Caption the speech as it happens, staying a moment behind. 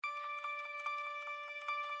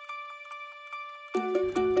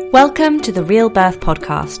Welcome to the Real Birth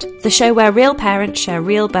Podcast, the show where real parents share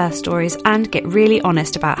real birth stories and get really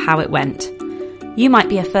honest about how it went. You might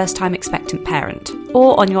be a first-time expectant parent,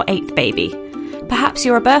 or on your 8th baby. Perhaps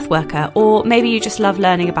you're a birth worker, or maybe you just love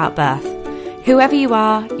learning about birth. Whoever you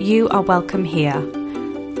are welcome here.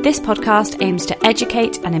 This podcast aims to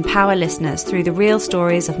educate and empower listeners through the real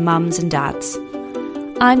stories of mums and dads.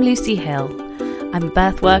 I'm Lucy Hill. I'm a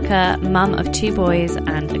birth worker, mum of 2 boys,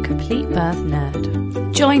 and a complete birth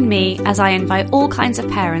nerd. Join me as I invite all kinds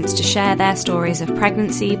of parents to share their stories of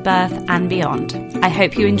pregnancy, birth, and beyond. I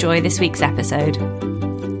hope you enjoy this week's episode.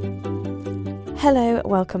 Hello,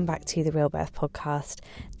 welcome back to the Real Birth Podcast.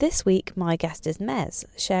 This week, my guest is Mez,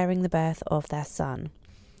 sharing the birth of their son.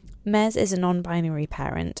 Mez is a non-binary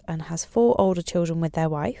parent and has 4 older children with their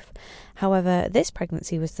wife. However, this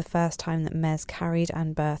pregnancy was the first time that Mez carried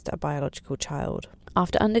and birthed a biological child.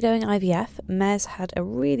 After undergoing IVF, Mez had a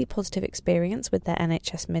really positive experience with their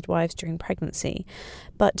NHS midwives during pregnancy,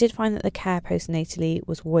 but did find that the care postnatally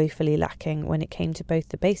was woefully lacking when it came to both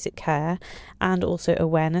the basic care and also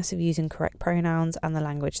awareness of using correct pronouns and the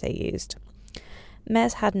language they used.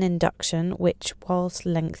 Mez had an induction which, whilst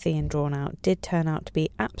lengthy and drawn out, did turn out to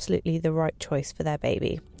be absolutely the right choice for their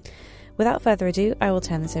baby. Without further ado, I will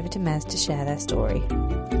turn this over to Mez to share their story.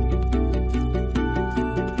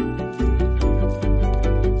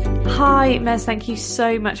 Hi Mez, thank you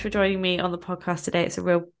so much for joining me on the podcast today. It's a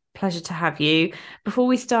real pleasure to have you. Before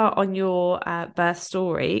we start on your birth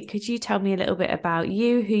story, could you tell me a little bit about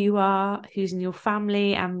you, who you are, who's in your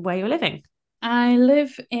family and where you're living? I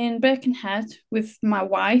live in Birkenhead with my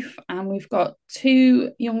wife, and we've got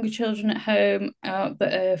 2 younger children at home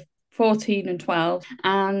that are 14 and 12,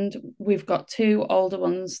 and we've got 2 older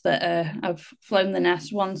ones that have flown the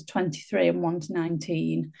nest. One's 23 and one's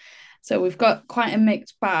 19. So we've got quite a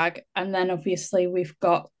mixed bag, and then obviously we've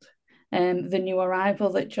got the new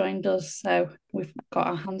arrival that joined us. So we've got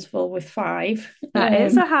our hands full with 5. That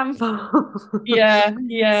is a handful. Yeah.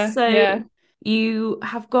 You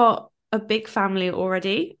have got a big family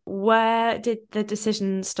already. Where did the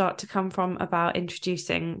decision start to come from about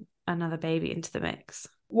introducing another baby into the mix?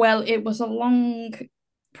 Well, it was a long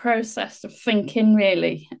process of thinking,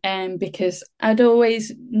 really, because I'd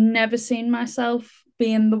always never seen myself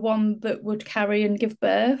being the one that would carry and give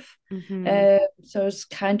birth. So I was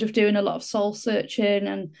kind of doing a lot of soul searching,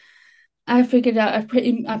 and I figured out I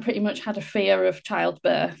pretty much had a fear of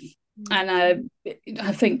childbirth. And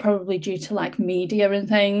I think probably due to like media and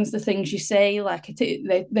things, the things you say, like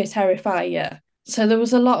they terrify you. So there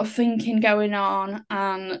was a lot of thinking going on,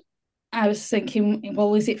 and I was thinking,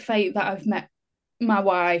 well, is it fate that I've met my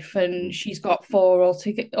wife and she's got 4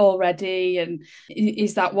 already, and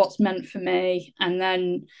is that what's meant for me? And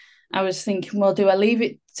then I was thinking, well, do I leave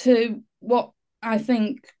it to what I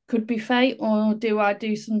think could be fate, or do I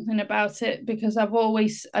do something about it? Because I'd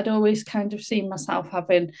always kind of seen myself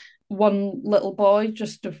having one little boy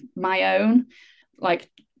just of my own, like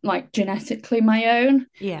genetically my own.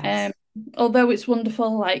 Yes. Although it's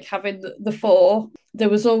wonderful, like having the 4, there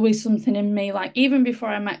was always something in me, like even before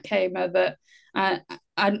I met Kama, that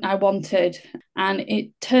I wanted. And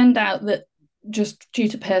it turned out that just due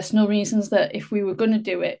to personal reasons, that if we were going to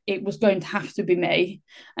do it, it was going to have to be me.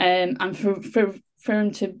 And for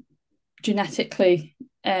him to genetically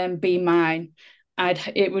be mine,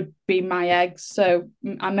 it would be my eggs. So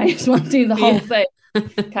I may as well do the whole thing,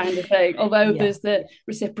 kind of thing. Although there's the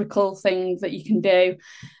reciprocal thing that you can do.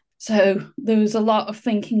 So there was a lot of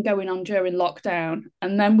thinking going on during lockdown.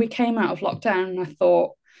 And then we came out of lockdown, and I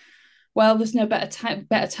thought, well, there's no better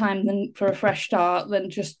time than for a fresh start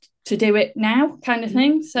than just to do it now, kind of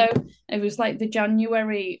thing. So it was like the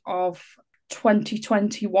January of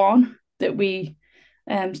 2021 that we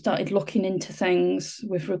started looking into things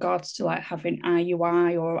with regards to like having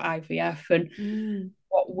IUI or IVF and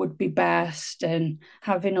what would be best, and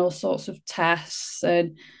having all sorts of tests.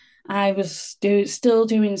 And I was still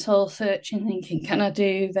doing soul searching, thinking, can I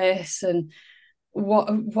do this? And what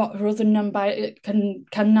are other non-binary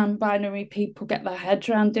people get their heads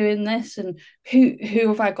around doing this? And who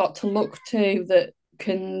have I got to look to that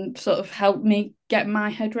can sort of help me get my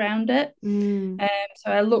head around it?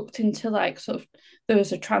 So I looked into like sort of, there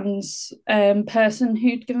was a trans person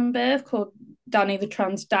who'd given birth called Danny the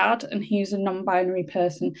trans dad, and he's a non-binary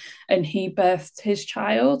person, and he birthed his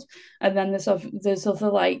child. And then there's other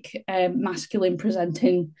like masculine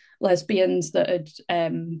presenting lesbians that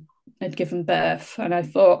had given birth. And I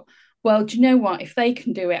thought, well, do you know what? If they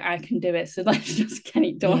can do it, I can do it. So let's just get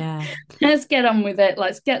it done. Let's get on with it.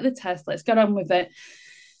 Let's get the test. Let's get on with it.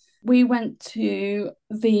 We went to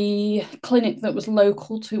the clinic that was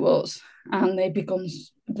local to us, and they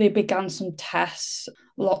began some tests,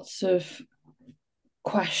 lots of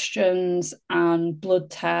questions and blood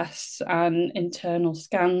tests and internal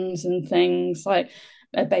scans and things like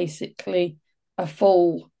basically a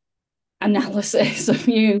full analysis of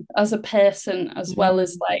you as a person as well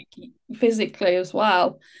as Mm. like physically as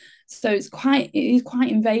well. So it is quite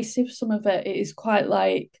invasive. Some of it is quite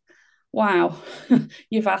like, wow,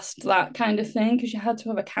 you've asked that kind of thing, because you had to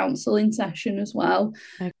have a counselling session as well,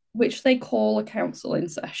 Okay. which they call a counselling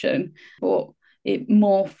session, but it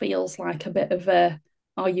more feels like a bit of a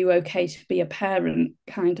are you okay to be a parent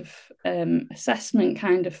kind of assessment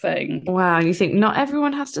kind of thing. Wow, you think not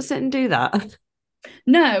everyone has to sit and do that?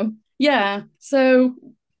 No, yeah. So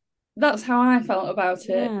that's how I felt about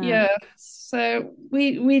it. Yeah. Yeah. So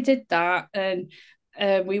we did that, and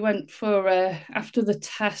we went for after the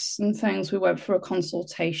tests and things, we went for a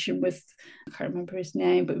consultation with, I can't remember his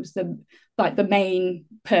name, but it was the main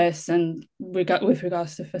person with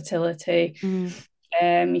regards to fertility. Mm.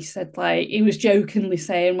 He said, like, he was jokingly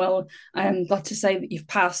saying, well, I'm glad to say that you've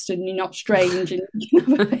passed and you're not strange and you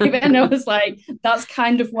can have a baby. And I was like, that's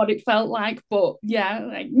kind of what it felt like. But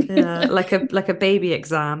yeah, Yeah, like like a baby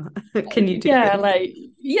exam. Can you do yeah, this? like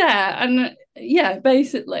yeah, and yeah,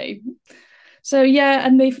 basically. So yeah,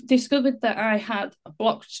 and they've discovered that I had a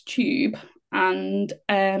blocked tube and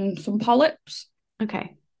some polyps.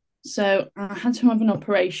 Okay. So I had to have an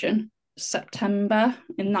operation in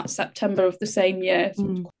that September of the same year.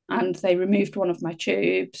 Mm. And they removed one of my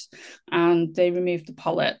tubes and they removed the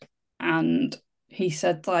polyp. And he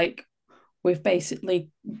said, like, we've basically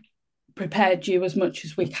prepared you as much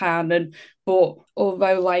as we can. And but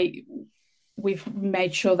although like we've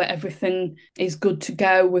made sure that everything is good to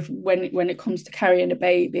go with when it comes to carrying a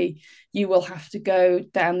baby, you will have to go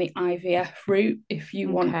down the IVF route if you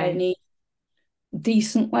want Okay. any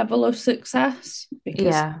decent level of success,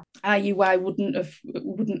 because Yeah. IUI wouldn't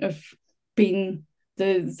have been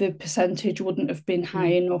the percentage wouldn't have been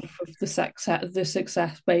high Mm. enough of the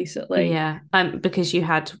success basically. Yeah. Because you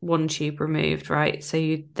had one tube removed, right? So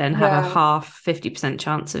you then have a Yeah. half 50%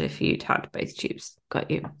 chance of if you'd had both tubes. Got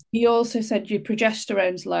you. He also said your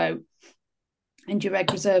progesterone's low and your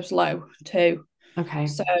egg reserve's low too. Okay.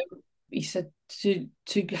 So he said to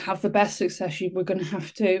have the best success, you were going to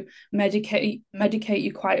have to medicate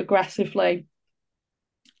you quite aggressively,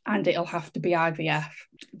 and it'll have to be IVF.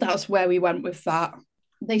 That's where we went with that.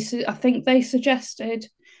 I think they suggested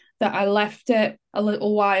that I left it a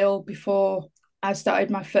little while before I started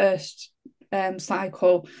my first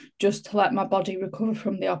cycle, just to let my body recover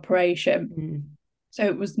from the operation. Mm. So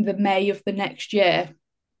it was the May of the next year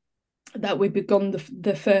that we begun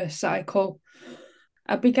the first cycle.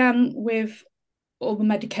 I began with all the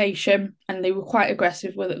medication and they were quite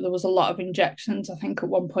aggressive with it. There was a lot of injections. I think at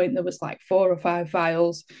one point there was like 4 or 5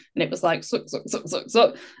 vials and it was like suck, suck, suck, suck,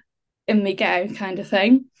 suck, in me go kind of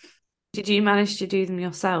thing. Did you manage to do them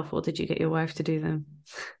yourself or did you get your wife to do them?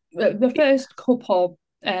 The first couple,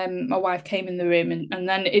 my wife came in the room and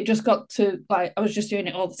then it just got to like I was just doing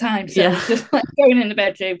it all the time. So it Yeah. was just like going in the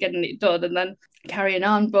bedroom, getting it done and then carrying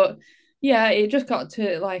on. But yeah, it just got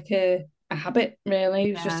to like a habit really.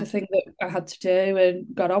 It was just Yeah. a thing that I had to do and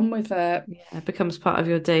got on with it. Yeah. It becomes part of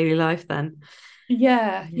your daily life then.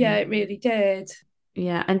 Yeah, Yeah. yeah, it really did.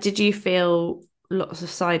 Yeah. And did you feel lots of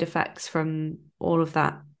side effects from all of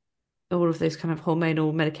that, all of those kind of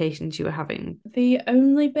hormonal medications you were having? The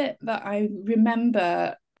only bit that I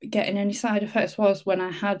remember getting any side effects was when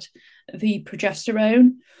I had the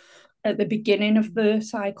progesterone at the beginning of the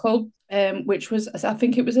cycle, which was, I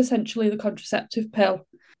think it was essentially the contraceptive pill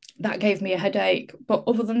that gave me a headache. But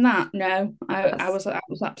other than that, no, That's I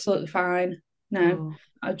was absolutely fine. No, oh.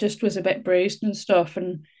 I just was a bit bruised and stuff.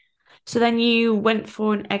 And So then you went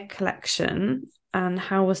for an egg collection, and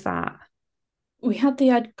how was that? we had the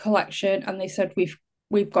egg collection, and they said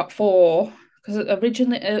we've got 4 because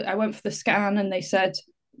originally I went for the scan, and they said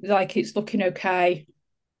like it's looking okay.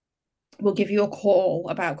 We'll give you a call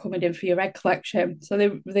about coming in for your egg collection. So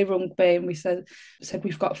they rung me and we said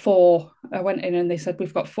we've got 4. I went in and they said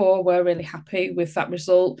we've got 4. We're really happy with that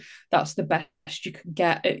result. That's the best you can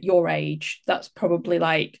get at your age. That's probably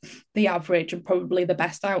like the average and probably the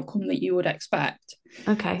best outcome that you would expect.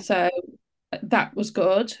 Okay. So that was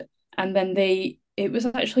good. And then it was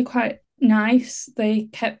actually quite nice. They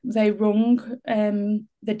rung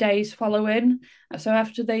the days following. So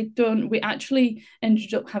after they'd done, we actually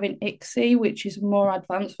ended up having ICSI, which is a more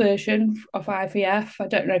advanced version of IVF. I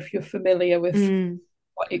don't know if you're familiar with Mm.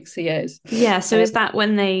 what ICSI is. Yeah, so Uh, is that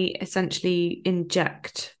when they essentially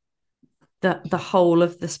inject the whole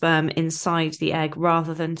of the sperm inside the egg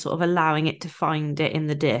rather than sort of allowing it to find it in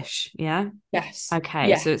the dish. Yeah. Yes. Okay.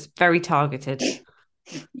 Yeah. So it's very targeted.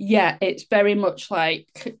 Yeah. It's very much like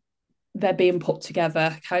they're being put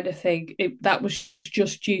together kind of thing. That was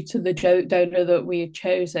just due to the donor that we had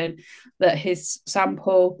chosen, that his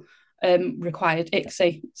sample required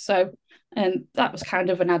ICSI. So, and that was kind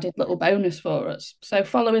of an added little bonus for us. So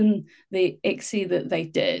following the ICSI that they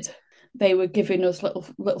did, they were giving us little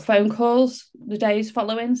phone calls the days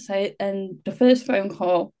following. So, and the first phone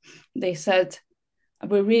call, they said,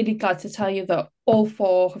 "We're really glad to tell you that all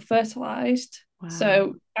four have fertilized." Wow.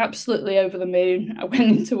 So absolutely over the moon. I went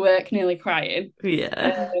into work nearly crying.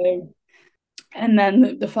 Yeah. And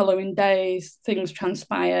then the following days, things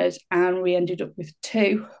transpired, and we ended up with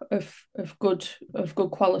two of good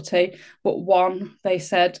quality. But one, they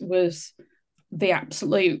said, was the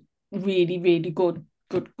absolute really really good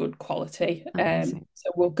quality. Amazing. So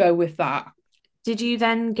we'll go with that. Did you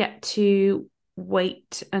then get to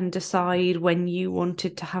wait and decide when you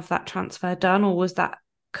wanted to have that transfer done, or was that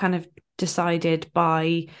kind of decided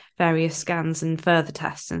by various scans and further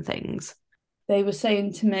tests and things? They were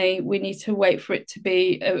saying to me, we need to wait for it to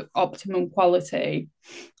be optimum quality,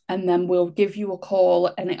 and then we'll give you a call,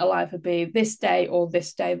 and it'll either be this day or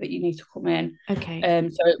this day that you need to come in. Okay.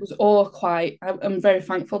 So it was all quite, I'm very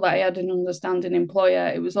thankful that I had an understanding employer.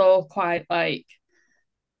 It was all quite like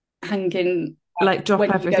hanging, Like drop when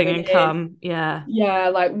you're everything going and in. come. Yeah. Yeah,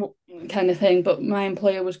 like kind of thing. But my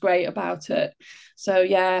employer was great about it. So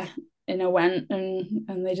yeah, and I went,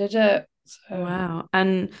 and they did it. So Wow.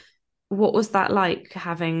 And what was that like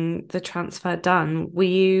having the transfer done? Were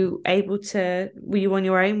you on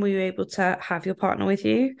your own? Were you able to have your partner with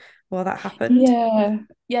you while that happened? yeah,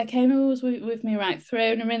 yeah, Kama was with me right through,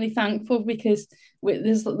 and I'm really thankful because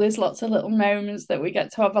there's lots of little moments that we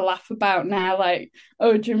get to have a laugh about now. Like,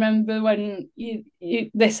 oh, do you remember when you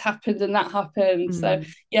this happened and that happened? So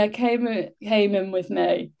Mm. yeah, came in with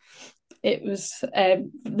me. It was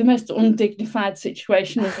the most undignified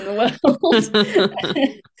situation in the world.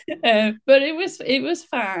 But it was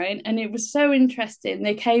fine, and it was so interesting.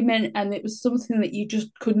 They came in, and it was something that you just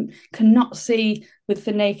cannot see with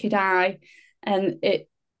the naked eye, and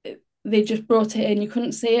they just brought it in. You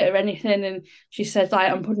couldn't see it or anything, and she said,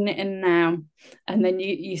 like, I'm putting it in now, and then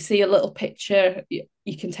you see a little picture.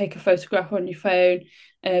 You can take a photograph on your phone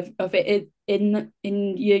of it in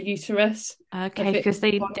your uterus, Okay, of it because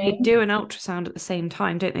they running. do an ultrasound at the same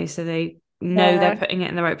time, don't they? So they know they're Yeah, putting it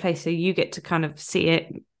in the right place. So you get to kind of see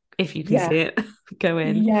it if you can see yeah, it go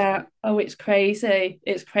in. yeah. Oh, it's crazy.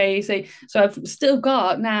 It's crazy. So I've still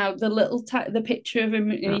got now the picture of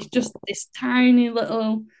him, and he's just Oh, this tiny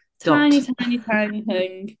little, dot. tiny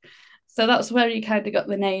thing. So that's where he kind of got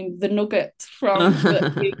the name the Nugget from,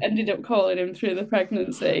 that we ended up calling him through the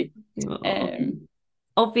pregnancy. Oh. Um,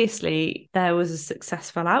 Obviously, there was a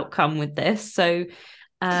successful outcome with this. So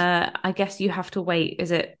I guess you have to wait,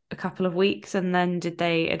 is it a couple of weeks? And then did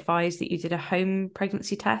they advise that you did a home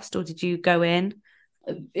pregnancy test or did you go in?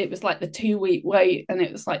 it was like the 2 week wait, and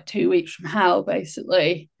it was like 2 weeks from hell,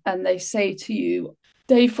 basically. And they say to you,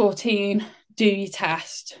 day 14, do your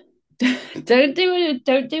test. Don't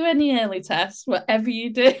do any early tests, whatever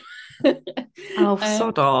you do. Oh, um,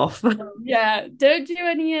 sod off. yeah, don't do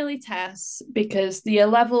any early tests because your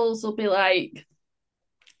levels will be like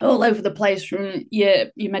all over the place from your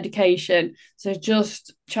medication. So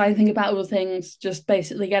just try and think about other things. Just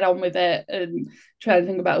basically get on with it and try and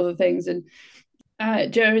think about other things. And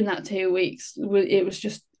during that 2 weeks, it was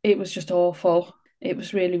just awful. It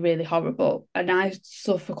was really really horrible, and I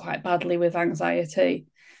suffer quite badly with anxiety.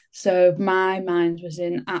 So my mind was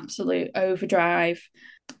in absolute overdrive,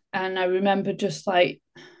 and I remember just like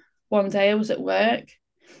one day I was at work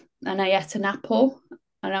and I ate an apple,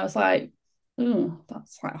 and I was like, "Oh,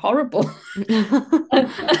 that's like horrible."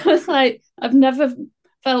 I was like, I've never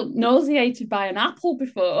felt nauseated by an apple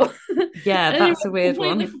before. Yeah, Anyway, that's a I weird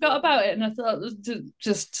completely one. forgot about it, and I thought it was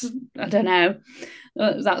just I don't know.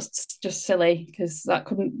 That's just silly because that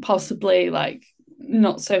couldn't possibly, like,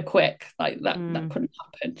 not so quick, like that Mm. couldn't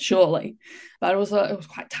happen surely. But I was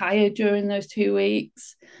quite tired during those 2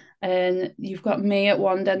 weeks, and you've got me at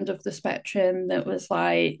one end of the spectrum that was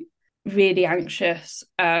like really anxious.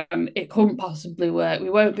 It couldn't possibly work. We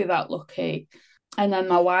won't be that lucky. And then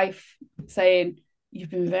my wife saying, "You've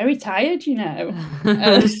been very tired, you know."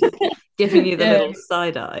 Uh, Giving you the yeah, little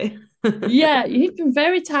side eye. yeah, you've been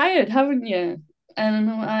very tired, haven't you? And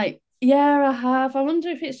I'm like, yeah, I have. I wonder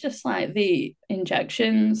if it's just like the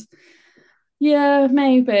injections. Yeah,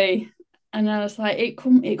 maybe. And I was like, it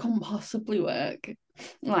couldn't possibly work.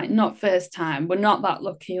 Like, not first time. We're not that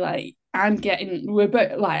lucky. Like, we're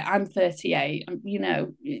both like, I'm 38,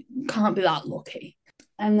 can't be that lucky.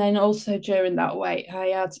 And then also during that wait, I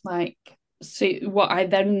had like, see what I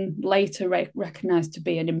then later recognized to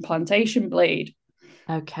be an implantation bleed.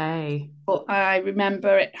 Okay. But I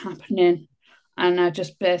remember it happening and I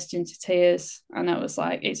just burst into tears and I was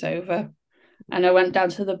like, it's over. And I went down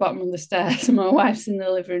to the bottom of the stairs and my wife's in the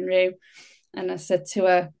living room and I said to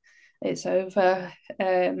her, it's over.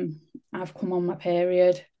 I've come on my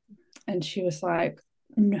period. And she was like,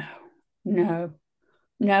 no, no,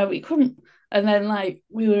 no, we couldn't. And then like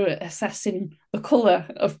we were assessing the colour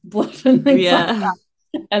of blood and things like Yeah. that.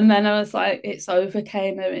 And then I was like, it's over,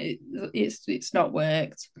 Kane. It's not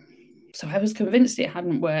worked. So I was convinced it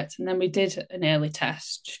hadn't worked. And then we did an early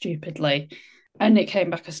test, stupidly, and it came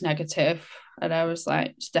back as negative. And I was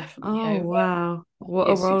like, it's definitely Oh, over. wow. What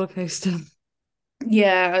a It's roller coaster.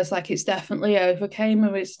 Yeah, I was like, it's definitely over, Kane.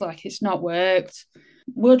 It's like, it's not worked.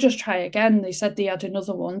 We'll just try again. They said they had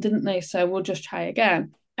another one, didn't they? So we'll just try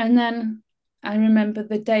again. And then I remember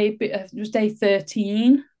it was day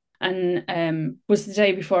 13 and was the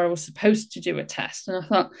day before I was supposed to do a test. And I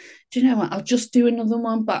thought, do you know what? I'll just do another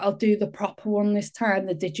one, but I'll do the proper one this time,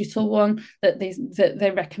 the digital one that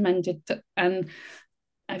they recommended. And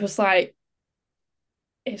I was like,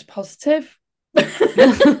 it's positive.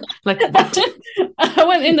 Like what? I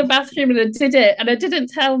went in the bathroom and I did it, and I didn't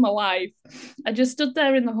tell my wife. I just stood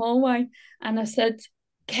there in the hallway and I said,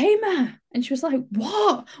 Kama. And she was like,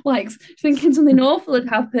 what? Like thinking something awful had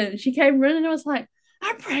happened. She came running and I was like,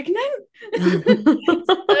 I'm pregnant.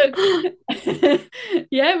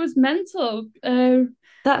 Yeah, it was mental.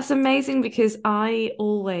 That's amazing because I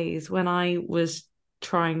always, when I was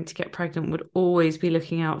trying to get pregnant, would always be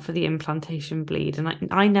looking out for the implantation bleed, and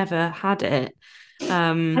I never had it. I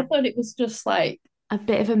thought it was just like A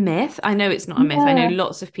bit of a myth. I know it's not a myth. I know yeah,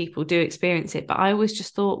 lots of people do experience it, but I always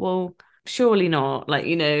just thought, well, surely not. Like,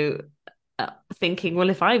 thinking, well,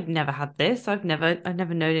 if I've never had this, I've never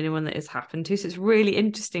known anyone that it's happened to. So it's really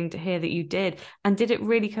interesting to hear that you did. And did it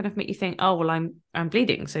really kind of make you think, oh, well, I'm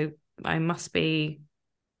bleeding, so I must be,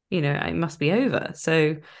 it must be over. So,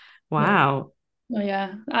 yeah. wow. Well,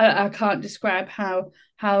 yeah, I can't describe how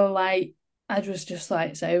like I was just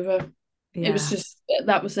like it's over. It was Yeah. just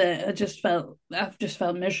that was it. I've just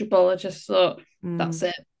felt miserable. I just thought that's Mm.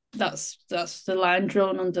 it. That's the line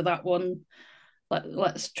drawn under that one.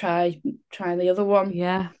 Let's try the other one.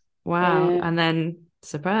 Yeah. Wow. Uh, And then and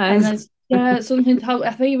surprise. then yeah, something told.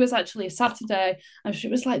 I think it was actually a Saturday. I'm sure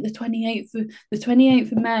it was like the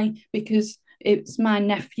 28th of May because it's my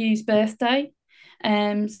nephew's birthday.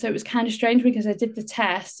 So it was kind of strange because I did the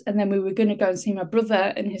test and then we were going to go and see my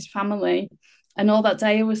brother and his family. And all that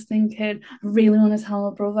day I was thinking, I really want to tell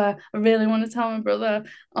my brother. I really want to tell my brother.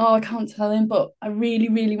 Oh, I can't tell him, but I really,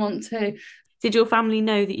 really want to. Did your family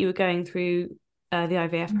know that you were going through the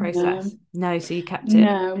IVF No, process? No, so you kept it.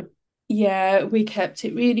 no. Yeah, we kept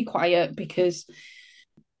it really quiet because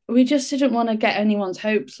we just didn't want to get anyone's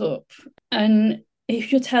hopes up. And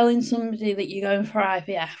if you're telling somebody that you're going for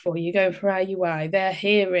IVF or you're going for IUI, they're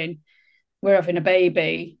hearing we're having a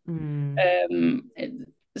baby. Mm, Um,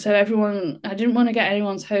 so I didn't want to get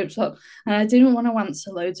anyone's hopes up, and I didn't want to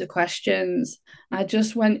answer loads of questions. I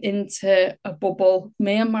just went into a bubble.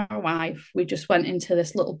 Me and my wife, we just went into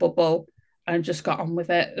this little bubble and just got on with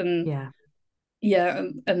it. And yeah. yeah,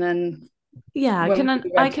 and then Yeah, when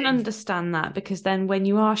we were I can ready, understand that because then when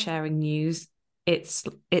you are sharing news, it's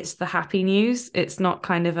the happy news. It's not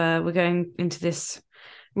kind of we're going into this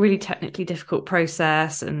really technically difficult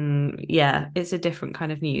process, and yeah, it's a different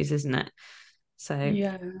kind of news, isn't it? So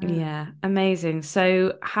yeah. yeah, amazing.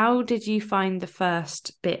 So how did you find the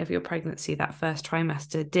first bit of your pregnancy, that first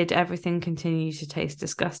trimester? Did everything continue to taste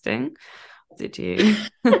disgusting? Did you?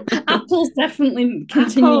 Apples definitely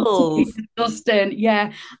continue to be Apples. disgusting.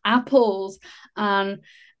 Yeah, apples. And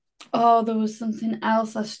oh, there was something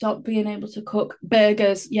else. I stopped being able to cook.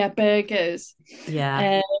 Burgers. Yeah, burgers.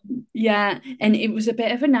 Yeah. Um, yeah, and it was a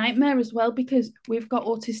bit of a nightmare as well because we've got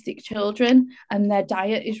autistic children and their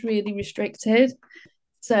diet is really restricted.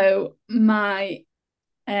 So my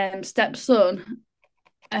stepson,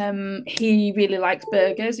 he really likes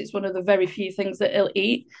burgers. It's one of the very few things that he'll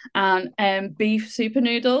eat, and beef super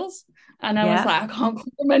noodles. And I was Yeah. like, I can't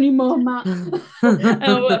cook them anymore, Matt.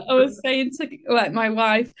 I was saying to like my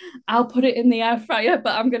wife, I'll put it in the air fryer,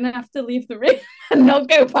 but I'm gonna have to leave the room and not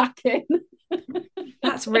go back in.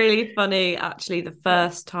 That's really funny. Actually, the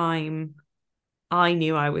first time I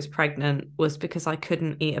knew I was pregnant was because I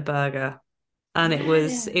couldn't eat a burger. And Yeah.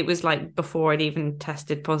 it was like before I'd even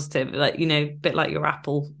tested positive, like, a bit like your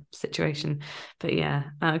Apple situation. But yeah,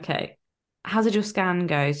 okay. How did your scan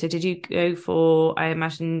go? So did you go for, I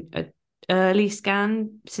imagine, early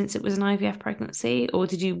scan since it was an IVF pregnancy, or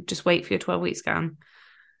did you just wait for your 12-week scan?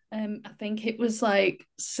 I think it was like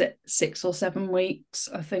 6 or 7 weeks.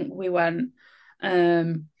 I think we went,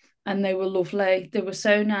 and they were lovely. They were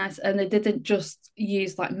so nice, and they didn't just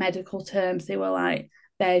use like medical terms. They were like,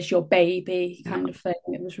 "There's your baby," kind of thing.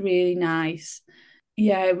 It was really nice.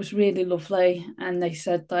 Yeah, it was really lovely. And they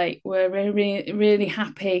said like, "We're really, really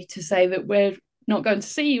happy to say that we're not going to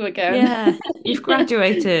see you again." Yeah, you've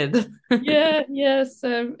graduated. Yeah, yeah.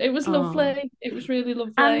 So it was Oh. lovely. It was really And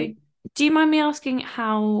lovely. do you mind me asking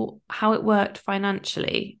how it worked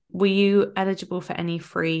financially? Were you eligible for any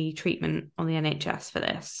free treatment on the NHS for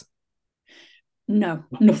this? No,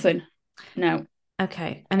 nothing. No.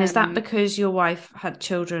 Okay. And is that Um, because your wife had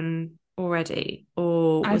children already,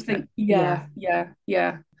 or I was that, think, yeah. yeah, yeah,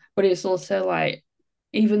 yeah. But it's also like,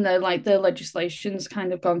 even though like the legislation's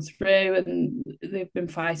kind of gone through and they've been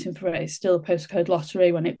fighting for it, it's still a postcode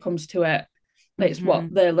lottery when it comes to it. It's what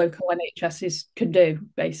Hmm. the local NHSs can do,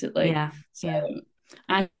 basically. Yeah, So yeah.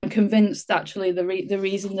 I'm convinced actually the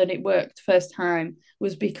reason that it worked first time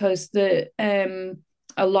was because the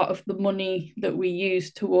a lot of the money that we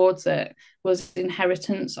used towards it was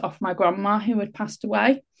inheritance off my grandma who had passed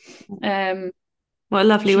away. Um, What a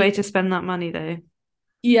lovely way she to spend that money though.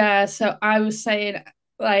 Yeah, so I was saying,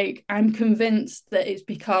 like, I'm convinced that it's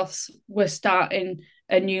because we're starting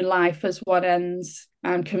a new life as one ends.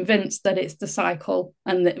 I'm convinced that it's the cycle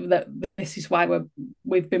and that this is why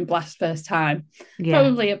we've been blessed first time. Yeah.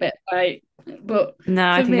 Probably a bit like, but No,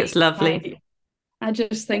 I for think me, it's lovely. I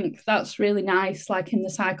just think that's really nice, like in the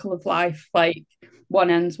cycle of life, like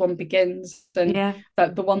one ends, one begins, and Yeah.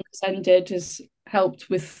 that the one that's ended has helped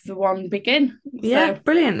with the one begin. Yeah, So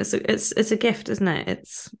brilliant. It's a gift, isn't it?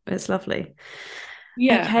 It's lovely.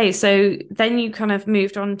 yeah, Okay, so then you kind of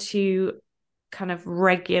moved on to kind of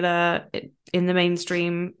regular in the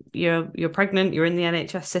mainstream. You're pregnant, you're in the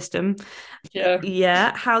NHS system. yeah.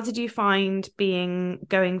 Yeah. How did you find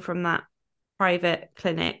going from that private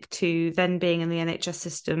clinic to then being in the NHS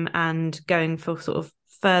system and going for sort of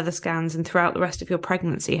further scans and throughout the rest of your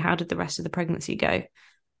pregnancy? How did the rest of the pregnancy go?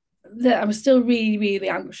 That I was still really, really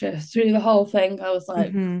anxious through the whole thing. I was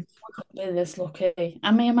like, Hmm. I can't be this lucky.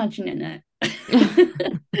 Am I imagining it?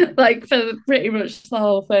 Like for pretty much the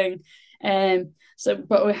whole thing.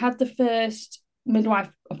 But we had the first midwife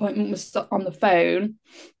appointment was on the phone,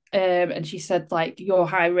 and she said like you're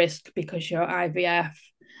high risk because you're IVF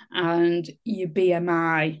and your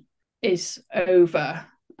BMI is over.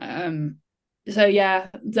 So yeah,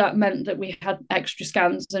 that meant that we had extra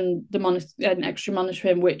scans and and extra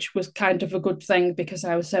monitoring, which was kind of a good thing because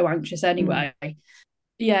I was so anxious Mm. anyway.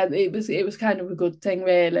 Yeah, it was kind of a good thing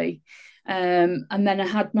really. And then I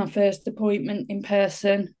had my first appointment in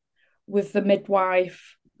person with the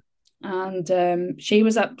midwife, and she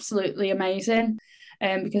was absolutely amazing.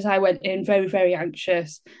 Because I went in very, very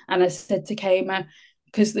anxious, and I said to Kama,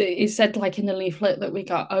 because it said like in the leaflet that we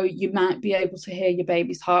got, oh, you might be able to hear your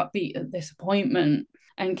baby's heartbeat at this appointment.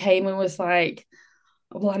 And Kama was like,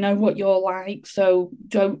 well, I know what you're like, so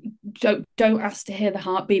don't ask to hear the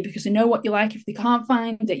heartbeat because I know what you're like. If they can't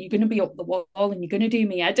find it, you're going to be up the wall and you're going to do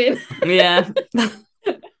me head in. Yeah.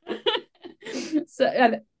 So,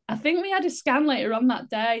 and I think we had a scan later on that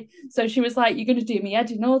day. So she was like, "You're going to do me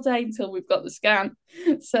head in all day until we've got the scan."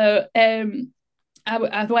 So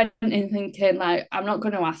I went in thinking like, I'm not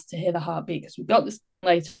going to ask to hear the heartbeat because we've got this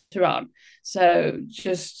later on. So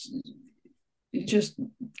just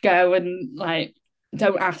go and like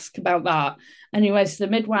don't ask about that. Anyway, so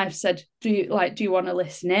the midwife said, do you want to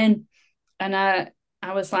listen in?" And I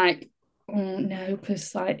was like, oh, no,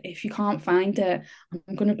 because like if you can't find it,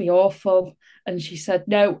 I'm gonna be awful. And she said,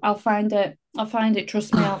 no, I'll find it. I'll find it.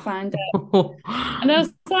 Trust me, I'll find it. And I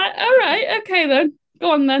was like, all right, okay then,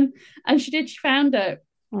 go on then. And she did. She found it.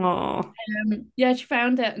 Oh, Yeah, she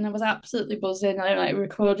found it, and I was absolutely buzzing. I like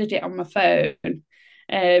recorded it on my phone,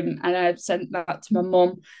 and I sent that to my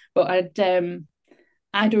mum. But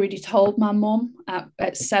I'd already told my mum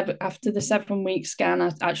at seven after the 7 week scan.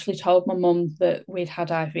 I actually told my mum that we'd had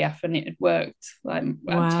IVF and it had worked. Like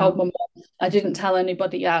I told wow. my mum. I didn't tell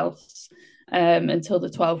anybody else until the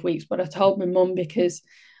 12 weeks, but I told my mum because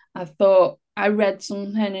I thought I read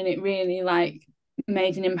something and it really like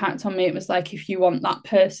made an impact on me. It was like if you want that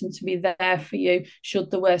person to be there for you,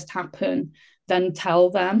 should the worst happen, then tell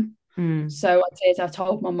them. Mm. So I did. I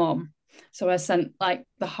told my mum. So I sent like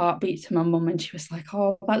the heartbeat to my mum, and she was like,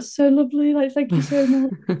 "Oh, that's so lovely! Like, thank you so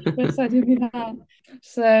much for sending me that."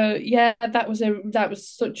 So yeah, that was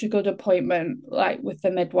such a good appointment, like with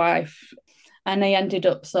the midwife, and they ended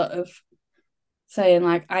up sort of saying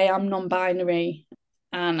like, "I am non-binary,"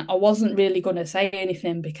 and I wasn't really going to say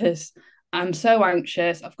anything because I'm so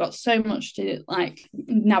anxious. I've got so much to like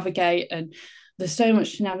navigate, and there's so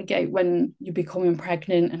much to navigate when you're becoming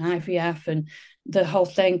pregnant and IVF and the whole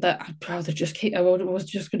thing, that I'd rather just keep, I was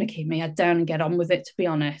just going to keep my head down and get on with it, to be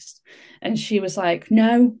honest. And she was like,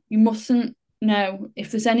 no, you mustn't. No, if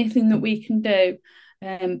there's anything that we can do,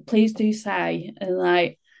 please do say. And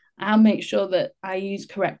like, I'll make sure that I use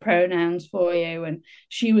correct pronouns for you. And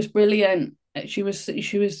she was brilliant. She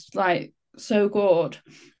was like so good.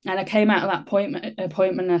 And I came out of that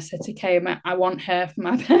appointment and I said to Kay, I want her for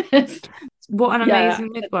my birth. What an Yeah, amazing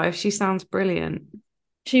midwife. She sounds brilliant.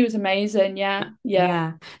 she was amazing. Yeah, yeah,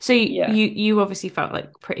 Yeah. So yeah. you obviously felt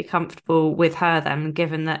like pretty comfortable with her then,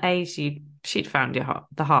 given that A, she'd found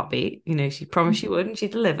the heartbeat, she promised you would and she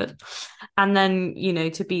delivered. And then,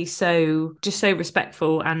 to be so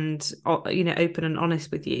respectful and open and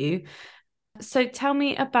honest with you. So tell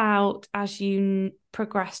me about, as you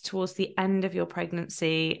progress towards the end of your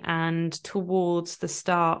pregnancy and towards the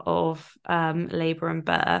start of labor and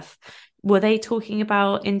birth, were they talking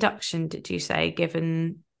about induction, did you say,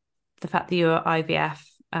 given the fact that you were IVF?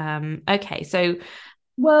 Okay, so how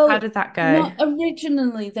Well, did that go? not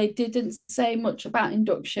originally, they didn't say much about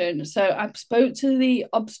induction. So I spoke to the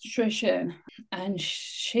obstetrician and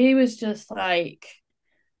she was just like,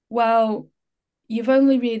 well, you've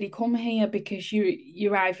only really come here because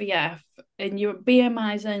you're IVF and your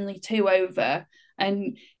BMI is only 2 over.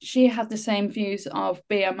 And she had the same views of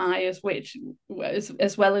BMI as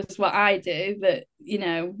well as what I do, that,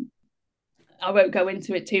 I won't go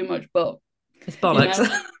into it too much, but It's you bollocks.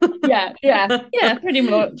 know, yeah, yeah, yeah, pretty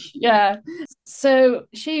much. Yeah. So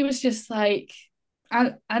she was just like,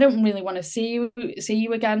 I don't really want to see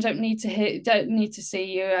you again. Don't need to see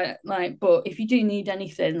you. Like, but if you do need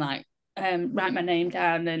anything, like, write my name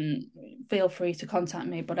down and feel free to contact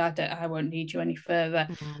me. But I won't need you any further.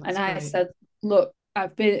 Oh, And that's I great. said, look,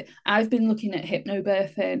 I've been looking at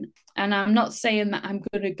hypnobirthing, and I'm not saying that I'm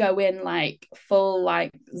going to go in like full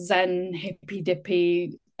like Zen hippy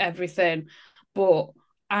dippy everything, but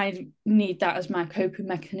I need that as my coping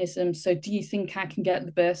mechanism. So do you think I can get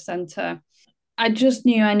the birth center? I just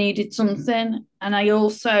knew I needed something. And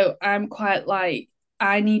I'm quite like,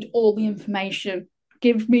 I need all the information.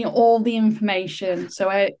 Give me all the information. So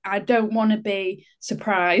I don't want to be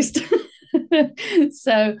surprised.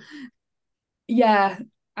 So yeah,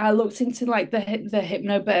 I looked into like the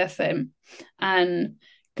hypnobirthing, and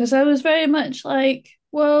because I was very much like,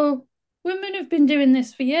 well, women have been doing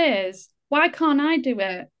this for years. Why can't I do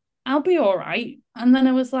it? I'll be all right. And then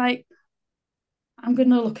I was like, I'm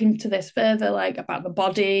going to look into this further, like about the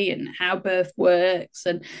body and how birth works,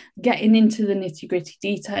 and getting into the nitty gritty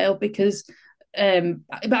detail, because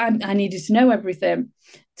but I needed to know everything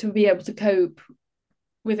to be able to cope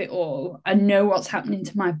with it all and know what's happening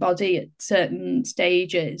to my body at certain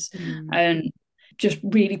stages, Mm. and just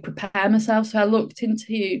really prepare myself. So I looked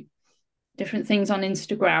into different things on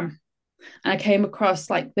Instagram, and I came across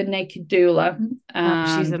like the naked doula,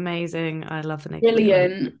 Oh, she's and amazing. I love the naked doula.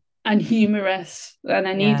 brilliant and humorous, and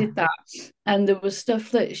I Yeah. needed that. And there was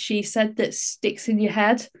stuff that she said that sticks in your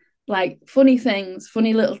head, like funny things,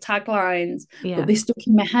 funny little taglines, but Yeah. they stuck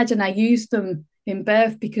in my head, and I used them in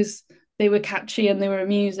birth because they were catchy and they were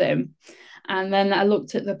amusing. And then I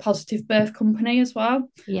looked at the Positive Birth Company as well,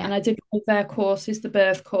 Yeah. and I did one of their courses, the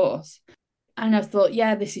birth course. And I thought,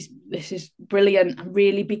 yeah, this is brilliant. I'm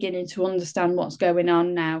really beginning to understand what's going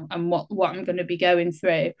on now, and what I'm going to be going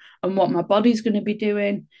through, and what my body's going to be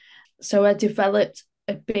doing. So I developed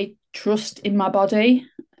a big trust in my body.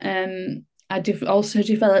 Also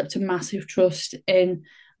developed a massive trust in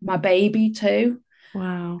my baby too.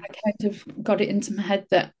 Wow. I kind of got it into my head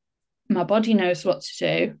that my body knows what to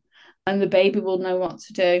do, and the baby will know what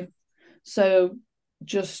to do. So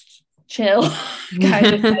just chill, kind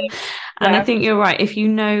of thing. And I Yeah, think you're right. If you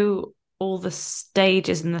know all the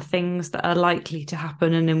stages and the things that are likely to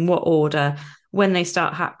happen and in what order, when they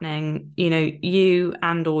start happening, you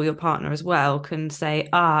and or your partner as well can say,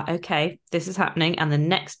 okay, this is happening. And the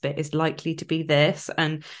next bit is likely to be this.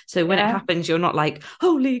 And so when it yeah, happens, you're not like,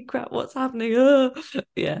 holy crap, what's happening?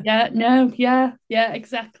 Yeah. yeah. No, yeah, yeah,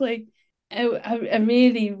 exactly. I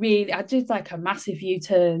really, really, I did like a massive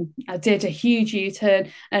U-turn. I did a huge U-turn,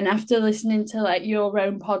 and after listening to like your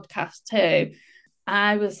own podcast too,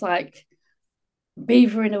 I was like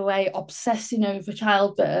beavering away, obsessing over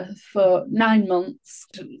childbirth for 9 months.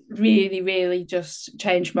 Really, really just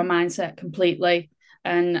changed my mindset completely.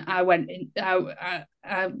 And I went in, I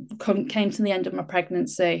came to the end of my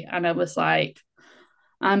pregnancy, and I was like,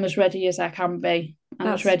 I'm as ready as I can be. I'm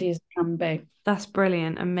as That's ready as I can be. That's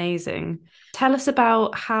brilliant. Amazing. Tell us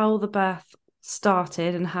about how the birth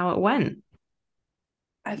started and how it went.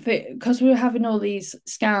 I think because we were having all these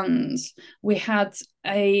scans, we had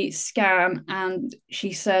a scan and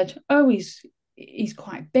she said, "Oh, he's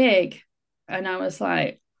quite big," and I was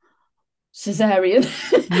like, "Cesarean."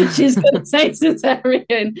 She's going to say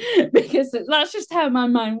cesarean because that's just how my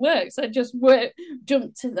mind works. I just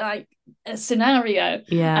jump to like a scenario, and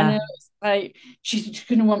Yeah. it was like she's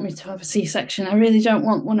going to want me to have a C-section. I really don't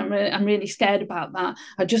want one. I'm really scared about that.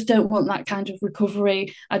 I just don't want that kind of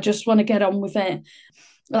recovery. I just want to get on with it.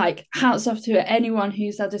 Like, hats off to anyone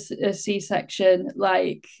who's had a C-section,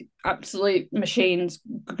 like absolute machines,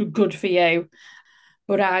 good for you.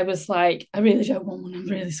 But I was like, I really don't want one. I'm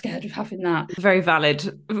really scared of having that. Very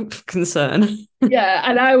valid concern. Yeah,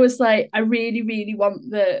 and I was like, I really, really want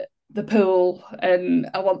the pool, and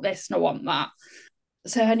I want this and I want that.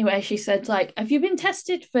 So anyway, she said, like, have you been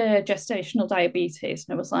tested for gestational diabetes?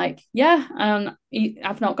 And I was like, yeah, and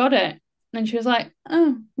I've not got it. And she was like,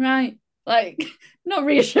 oh, right. Like, not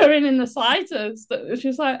reassuring in the slightest. She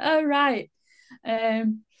was like, oh, right.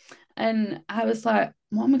 Um, and I was like,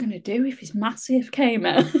 what am I going to do if his massive came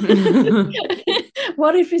out?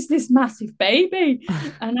 What if it's this massive baby?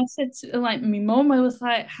 And I said to like my mum, I was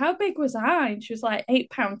like, how big was I? And she was like,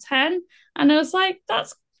 £8.10. And I was like,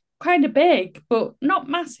 that's kind of big, but not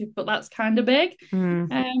massive, but that's kind of big.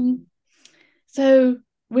 Mm. So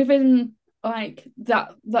within like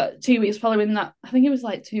that 2 weeks following that, I think it was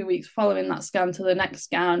like 2 weeks following that scan to the next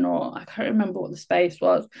scan, or I can't remember what the space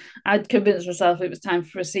was. I'd convinced myself it was time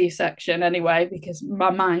for a C-section anyway, because my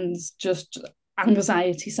mind's just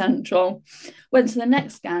anxiety central. Went to the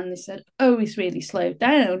next scan, they said, oh, he's really slowed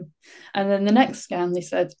down. And then the next scan, they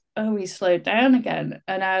said, oh, he's slowed down again.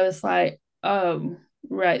 And I was like, oh,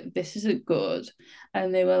 right, this isn't good.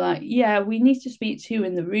 And they were like, yeah, we need to speak to you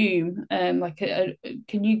in the room.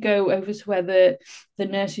 Can you go over to where the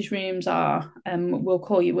nurses' rooms are? We'll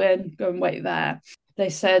call you in, go and wait there. They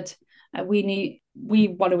said, we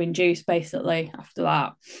want to induce basically after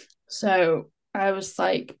that. So I was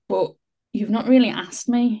like, but you've not really asked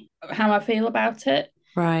me how I feel about it.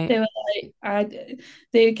 Right. They were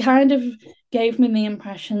they kind of gave me the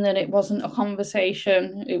impression that it wasn't a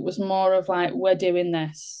conversation. It was more of like, we're doing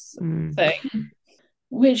this thing,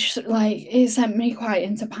 which like it sent me quite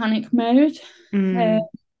into panic mode. Uh,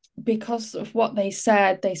 because of what they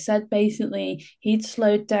said. They said basically he'd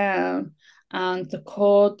slowed down and there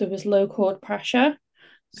was low cord pressure.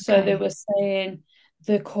 So they Okay. were saying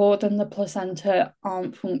the cord and the placenta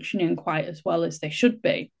aren't functioning quite as well as they should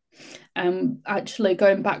be. Actually,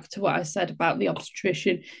 going back to what I said about the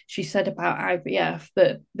obstetrician, she said about IVF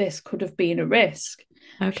that this could have been a risk.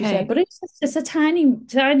 She said, Okay. but it's a tiny,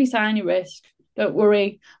 tiny, tiny risk. Don't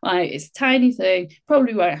worry, like it's a tiny thing.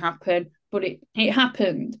 Probably won't happen, but it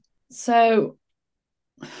happened. So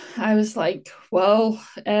I was like, well,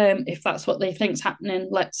 if that's what they think's happening,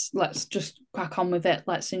 let's just crack on with it.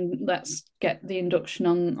 Let's get the induction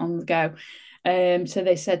on the go. So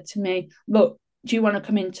they said to me, look, do you want to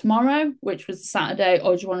come in tomorrow, which was Saturday,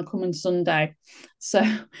 or do you want to come in Sunday? So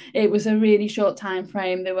it was a really short time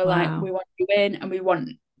frame. They were like, we Wow. want you in and we want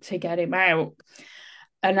to get him out.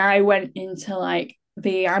 And I went into like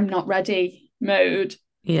the I'm not ready mode,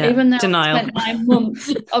 Yeah. even though I Denial. spent 9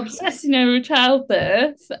 months obsessing over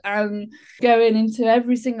childbirth and going into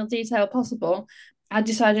every single detail possible. I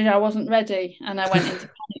decided I wasn't ready and I went into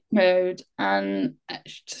panic mode and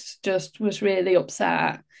just was really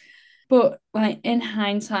upset. But like in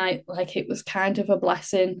hindsight, like it was kind of a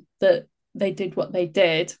blessing that they did what they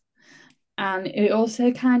did. And it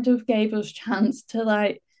also kind of gave us chance to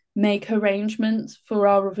like make arrangements for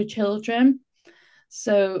our other children.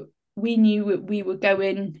 So we knew we were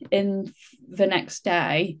going in the next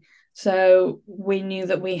day. So we knew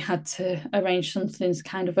that we had to arrange some things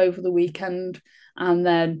kind of over the weekend, and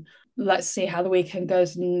then let's see how the weekend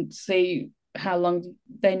goes and see how long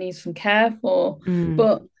they need some care for. Mm.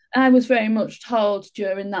 But I was very much told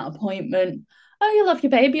during that appointment, oh, you'll have your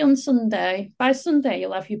baby on Sunday. By Sunday,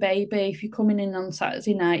 you'll have your baby. If you're coming in on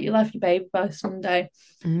Saturday night, you'll have your baby by Sunday.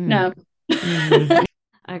 Mm. No. Mm.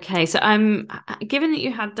 Okay, so given that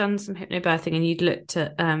you had done some hypnobirthing and you'd looked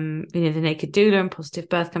at the Naked Doula and Positive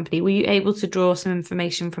Birth Company, were you able to draw some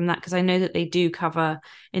information from that? Because I know that they do cover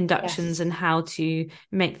inductions Yes. and how to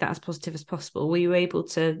make that as positive as possible. Were you able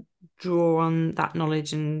to draw on that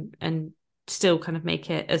knowledge and still kind of make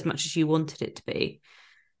it as much as you wanted it to be?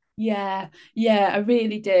 Yeah, I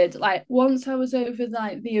really did. Like once I was over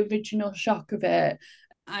like the original shock of it,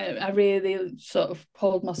 I really sort of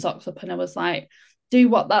pulled my socks up and I was like, do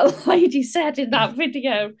what that lady said in that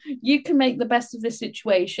video. You can make the best of this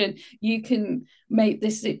situation. You can make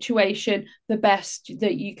this situation the best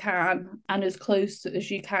that you can and as close as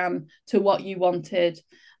you can to what you wanted.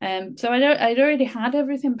 So I'd already had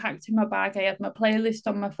everything packed in my bag. I had my playlist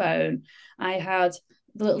on my phone. I had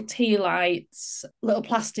the little tea lights, little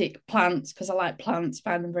plastic plants, because I like plants,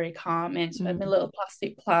 find them very calming. So I had my little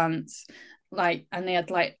plastic plants, like, and they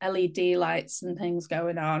had like LED lights and things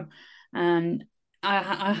going on. And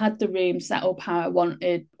I had the room set up how I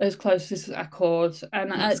wanted, as close as I could.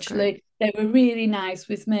 And That's actually, great. they were really nice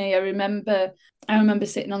with me. I remember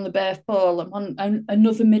sitting on the birth ball, and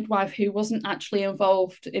another midwife who wasn't actually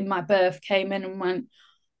involved in my birth came in and went,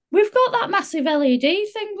 "We've got that massive LED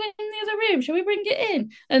thing in the other room. Shall we bring it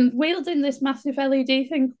in?" And wheeled in this massive LED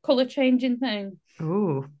thing, colour changing thing.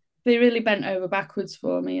 Oh, They really bent over backwards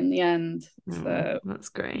for me in the end. So that's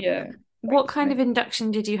great. yeah. What kind of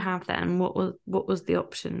induction did you have then? What was the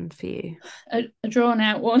option for you? A drawn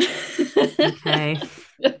out one. Okay.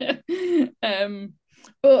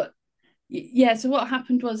 But yeah, so what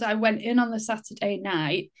happened was I went in on the Saturday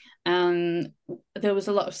night, and there was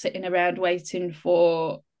a lot of sitting around waiting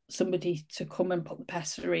for somebody to come and put the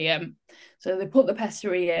pessary in. So they put the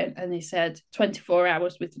pessary in and they said 24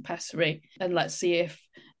 hours with the pessary, and let's see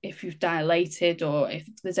if you've dilated or if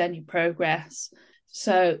there's any progress.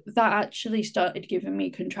 So that actually started giving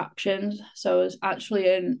me contractions. So I was actually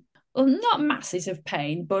in, well, not masses of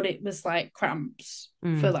pain, but it was like cramps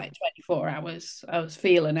for like 24 hours. I was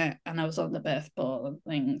feeling it, and I was on the birth ball and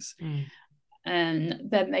things. And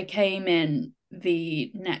then they came in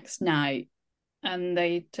the next night, and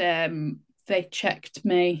they checked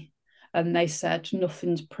me, and they said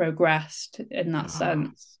nothing's progressed in that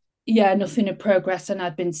sense. Yeah, nothing had progressed, and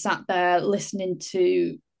I'd been sat there listening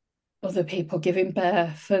to other people giving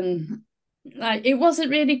birth, and like it wasn't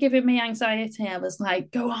really giving me anxiety. I was like,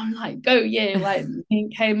 go on, like go you. Like me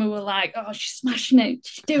and Kama were like, oh, she's smashing it,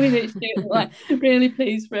 she's doing it, she's doing it. Like really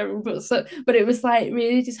pleased for everyone. But it was like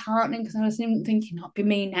really disheartening, because I was thinking, I'll be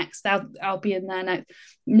me next. I'll be in there next.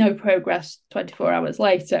 No progress 24 hours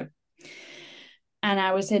later. And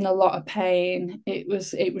I was in a lot of pain. It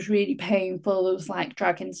was really painful. There was like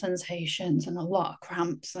dragging sensations and a lot of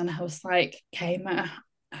cramps. And I was like, Kama,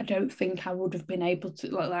 I don't think I would have been able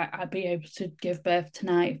to, like I'd be able to give birth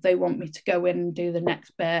tonight if they want me to go in and do the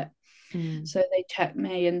next bit. So they checked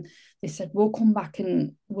me and they said, we'll come back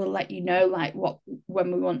and we'll let you know like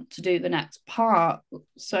when we want to do the next part.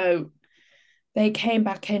 So they came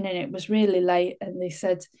back in and it was really late, and they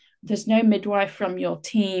said, there's no midwife from your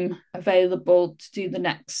team available to do the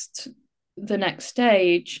next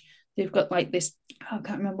stage. They've got like this, I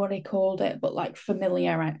can't remember what he called it, but like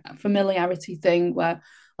familiarity thing where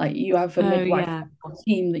like you have a midwife on your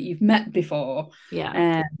team that you've met before.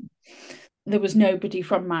 Yeah. There was nobody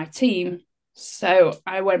from my team. So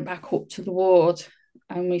I went back up to the ward,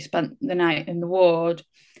 and we spent the night in the ward,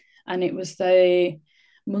 and it was the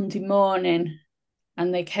Monday morning,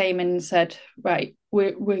 and they came in and said, right,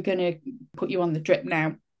 we're going to put you on the drip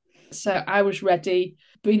now. So I was ready.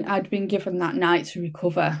 I'd been given that night to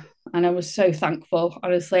recover, and I was so thankful.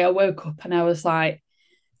 Honestly, I woke up and I was like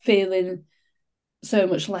feeling so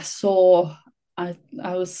much less sore. I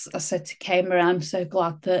said to Kama, I'm so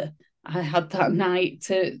glad that I had that night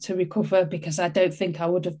to recover, because I don't think I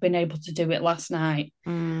would have been able to do it last night.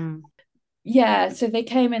 Yeah, so they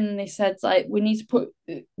came in and they said, like, we need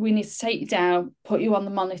to take you down, put you on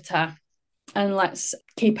the monitor, and let's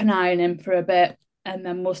keep an eye on him for a bit, and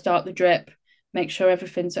then we'll start the drip, make sure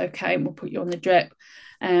everything's okay, and we'll put you on the drip.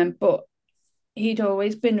 But he'd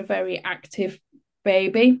always been a very active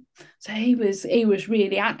baby, so he was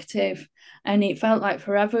really active, and it felt like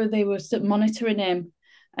forever they were monitoring him,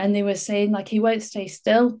 and they were saying like he won't stay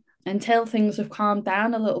still until things have calmed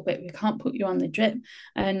down a little bit. We can't put you on the drip.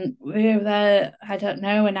 And we were there, I don't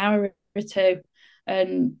know, an hour or two,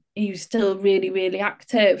 and he was still really, really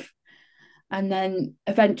active. And then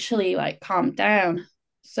eventually, like, calmed down.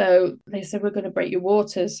 So they said, we're going to break your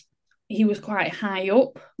waters. He was quite high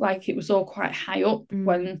up, like it was all quite high up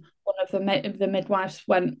when one of the midwives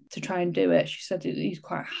went to try and do it. She said, he's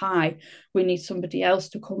quite high. We need somebody else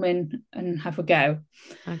to come in and have a go.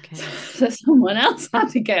 Okay. So someone else had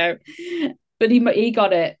to go, but he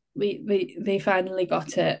got it. They finally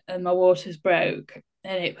got it, and my waters broke,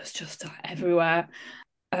 and it was just everywhere.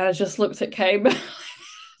 And I just looked at Kate,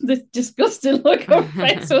 the disgusting look on her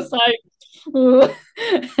face was like,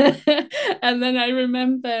 And then I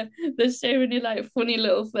remember there's so many like funny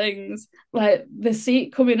little things, like the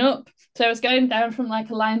seat coming up. So I was going down from like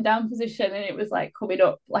a lying down position and it was like coming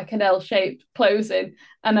up like an L shaped closing.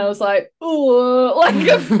 And I was like, oh, like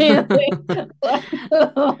a feeling. Like,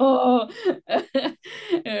 oh.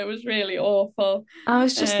 It was really awful. I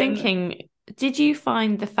was just Um, thinking, did you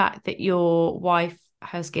find the fact that your wife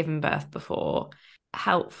has given birth before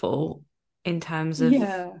helpful in terms of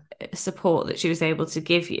yeah. support that she was able to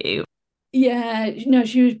give you? Yeah, no,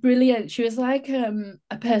 she was brilliant. She was like a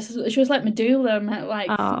person. She was like my doula, my like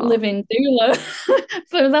Oh. living doula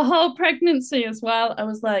for the whole pregnancy as well. I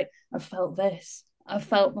was like, I felt this, I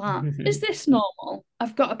felt that. Is this normal?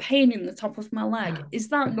 I've got a pain in the top of my leg. Is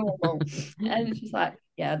that normal? And she's like,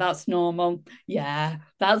 yeah, that's normal. Yeah,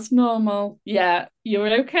 that's normal. Yeah,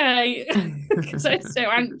 you're okay. Because I was so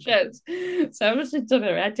anxious. So I must have done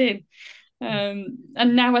her head in.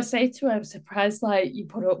 And now I say to her, I'm surprised like you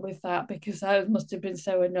put up with that because that must have been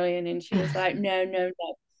so annoying. And she was like, no, no,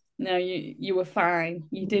 no, no, you were fine.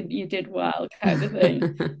 You did well, kind of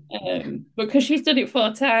thing. Because she's done it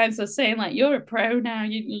 4 times. I was saying like you're a pro now.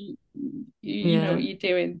 You know Yeah. what you're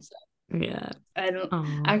doing. So, Yeah. and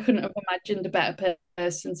Oh. I couldn't have imagined a better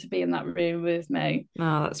person to be in that room with me.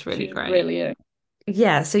 Oh, that's really She was great. brilliant.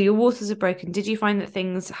 Yeah, so your waters are broken. Did you find that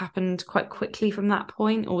things happened quite quickly from that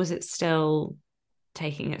point, or was it still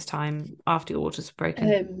taking its time after your waters were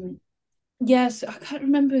broken? Um, Yes, I can't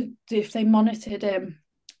remember if they monitored him.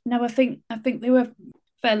 No, I think they were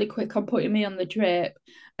fairly quick on putting me on the drip,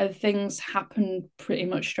 and things happened pretty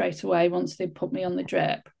much straight away once they put me on the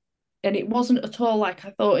drip. And it wasn't at all like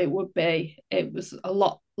I thought it would be. It was a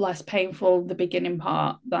lot less painful the beginning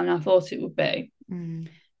part than I thought it would be. Mm.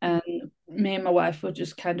 And me and my wife were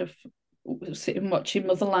just kind of sitting watching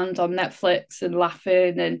Motherland on Netflix and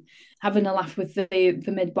laughing and having a laugh with the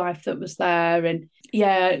midwife that was there. And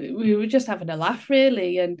yeah, we were just having a laugh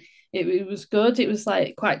really. And it was good. It was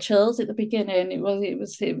like quite chilled at the beginning. It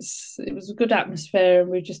was a good atmosphere, and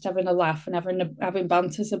we were just having a laugh and having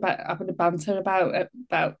banter about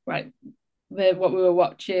right what we were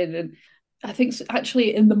watching. And I think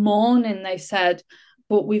actually in the morning they said,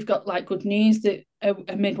 but we've got like good news that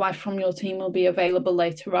a midwife from your team will be available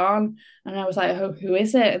later on. And I was like, oh, who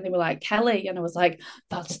is it? And they were like, Kelly. And I was like,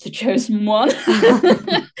 that's the chosen one.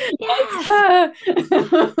 That's Yes. her.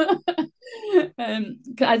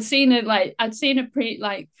 I'd seen it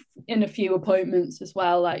in a few appointments as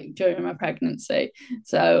well, like during my pregnancy.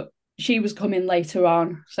 So she was coming later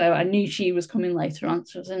on. So I knew she was coming later on.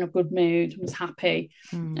 So I was in a good mood and was happy.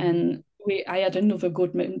 Mm. And I had another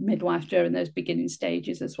good midwife during those beginning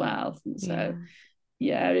stages as well. So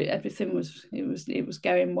Yeah. yeah, everything was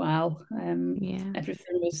going well. Yeah.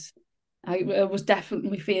 Everything was I was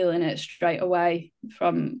definitely feeling it straight away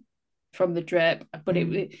from the drip, but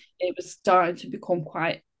Mm. it was starting to become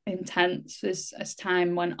quite intense as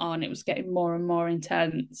time went on. It was getting more and more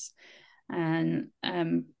intense, and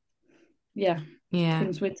yeah, Yeah.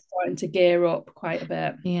 things were starting to gear up quite a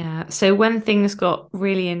bit. Yeah. So when things got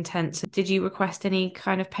really intense, did you request any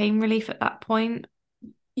kind of pain relief at that point?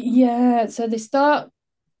 Yeah, so they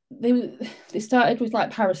they started with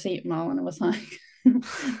like paracetamol, and I was like,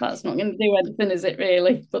 that's not going to do anything, is it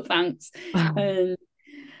really? But thanks. And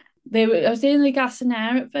I was doing the gas and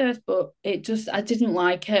air at first, but I didn't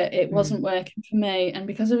like it. It Mm. wasn't working for me. And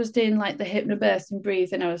because I was doing like the hypnobirthing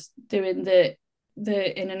breathing, I was doing the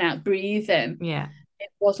in and out breathing. Yeah. It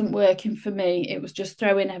wasn't working for me. It was just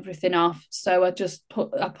throwing everything off. So I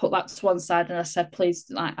put that to one side and I said, please,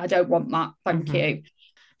 like, I don't want that. Thank Hmm. you.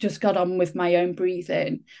 Just got on with my own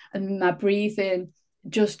breathing. And my breathing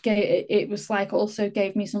just gave it was like also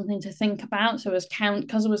gave me something to think about. So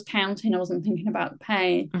because I was counting, I wasn't thinking about the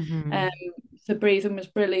pain. Um, Hmm. the breathing was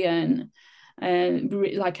brilliant and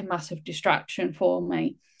like a massive distraction for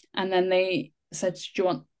me. And then they said, do you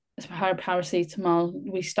want paracetamol?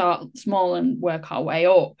 We start small and work our way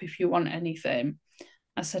up if you want anything.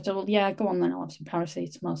 I said, oh, well, yeah, go on then, I'll have some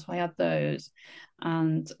paracetamol. So I had those.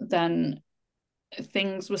 And then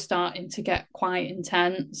things were starting to get quite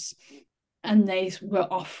intense. And they were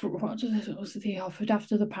off. What was they offered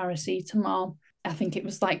after the paracetamol? I think it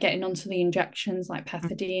was like getting onto the injections like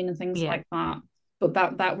pethidine and things Yeah. like that. But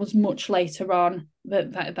that was much later on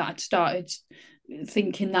that I'd started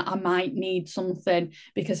thinking that I might need something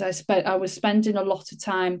because I was spending a lot of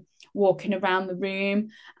time walking around the room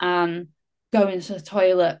and going to the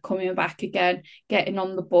toilet, coming back again, getting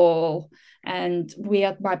on the ball. And we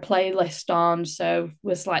had my playlist on, so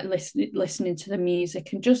was like listening to the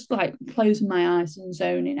music and just like closing my eyes and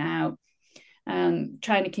zoning out and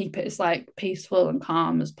trying to keep it as like peaceful and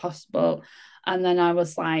calm as possible. And then I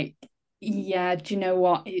was like yeah, do you know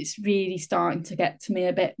what? It's really starting to get to me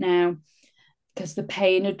a bit now because the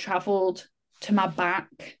pain had travelled to my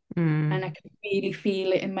back and I Mm. could really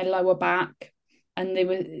feel it in my lower back. And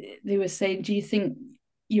they were saying, "Do you think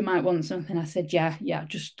you might want something?" I said, "Yeah,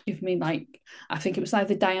 just give me like I think it was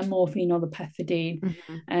either diamorphine or the pethidine."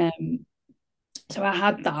 Mhm. Um, so I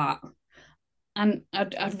had that, and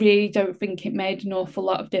I really don't think it made an awful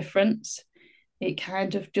lot of difference. It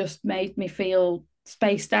kind of just made me feel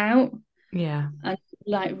spaced out Yeah. and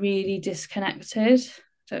like really disconnected.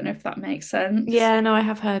 Don't know if that makes sense. Yeah, no, I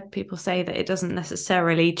have heard people say that it doesn't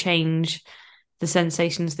necessarily change the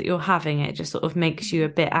sensations that you're having. It just sort of makes you a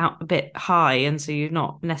bit high, and so you're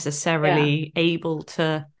not Yeah. necessarily able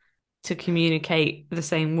to communicate the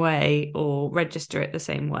same way or register it the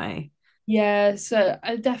same way. Yeah, so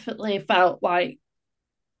I definitely felt like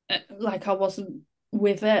I wasn't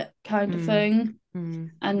with it kind of Mm, thing.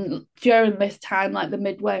 mm, And during this time, like the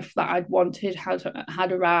midwife that I'd wanted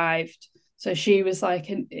had arrived. So she was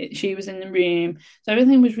she was in the room. So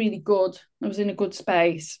everything was really good. I was in a good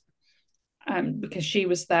space. Because she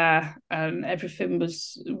was there and everything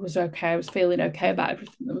was okay. I was feeling okay about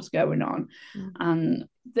everything that was going on, mm. and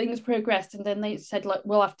things progressed. And then they said, like,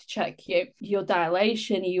 we'll have to check your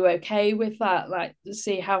dilation. Are you okay with that? Like, to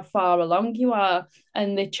see how far along you are.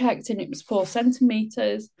 And they checked, and it was 4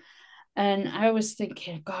 centimeters. And I was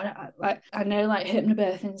thinking, God, I know, like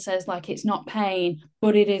hypnobirthing says, like it's not pain,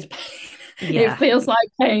 but it is pain. It Yeah, feels like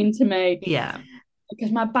pain to me yeah.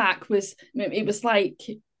 because it was like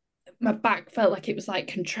my back felt like it was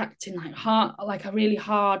like contracting, like hard, like a really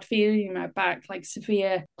hard feeling in my back, like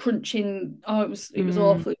severe crunching. Oh, it was Mm,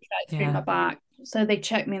 awful. It was right through my yeah. back. So they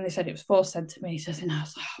checked me and they said it was 4 centimeters, and I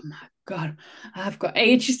was like, oh my God, I've got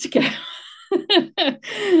ages to go.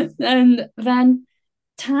 And then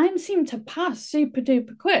time seemed to pass super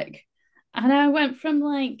duper quick, and I went from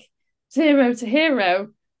like zero to hero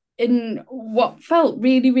in what felt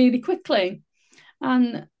really really quickly.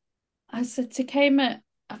 And I said to Kama,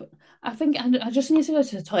 I think I just need to go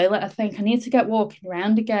to the toilet. I think I need to get walking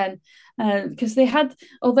around again. Because they had,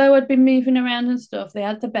 although I'd been moving around and stuff, they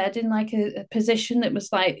had the bed in like a position that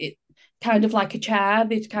was like it, kind of like a chair.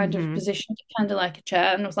 They'd kind of Hmm. positioned it kind of like a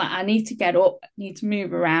chair. And I was like, I need to get up, I need to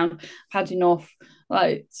move around. I've had enough.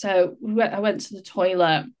 Like, so I went to the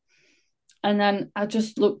toilet and then I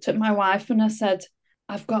just looked at my wife and I said,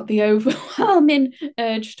 I've got the overwhelming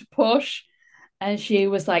urge to push. And she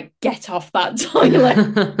was like, get off that toilet.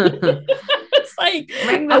 It's like,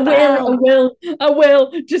 Ring I the will, I bell. will, I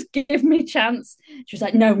will. Just give me a chance. She was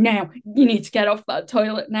like, no, now you need to get off that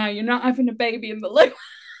toilet now. You're not having a baby in the loo.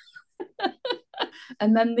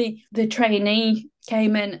 And then the trainee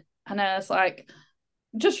came in and I was like,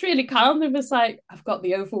 just really calm. It was like, I've got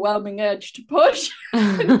the overwhelming urge to push.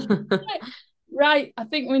 And she was like, right, I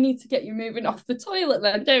think we need to get you moving off the toilet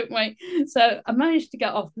then, don't we? So I managed to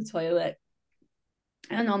get off the toilet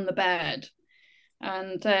and on the bed.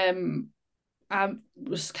 And I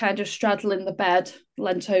was kind of straddling the bed,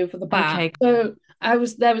 leant over the back. Okay. So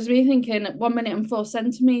there was me thinking, 1 minute I'm 4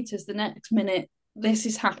 centimeters, the next minute this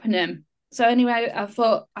is happening. So anyway, I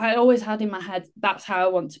thought I always had in my head that's how I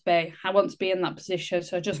want to be. I want to be in that position.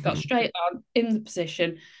 So I just got Mhm. straight on in the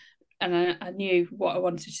position, and I knew what I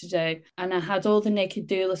wanted to do. And I had all the naked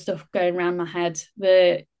doula stuff going around my head,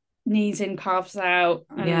 the knees in, calves out,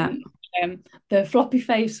 Yeah, and the floppy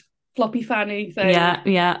fanny thing, yeah,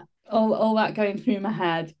 yeah. all that going through my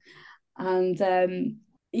head. And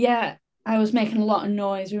yeah, I was making a lot of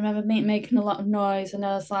noise. Remember me making a lot of noise, and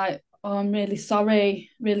I was like, "Oh, I'm really sorry,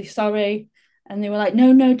 really sorry." And they were like,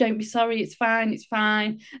 "No, no, don't be sorry. It's fine, it's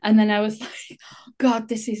fine." And then I was like, "God,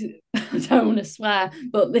 this is I don't want to swear,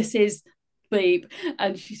 but this is bleep."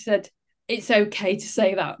 And she said, "It's okay to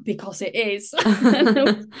say that because it is." And I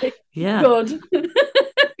was like, Yeah. good.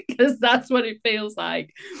 Because that's what it feels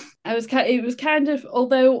like. It was kind of,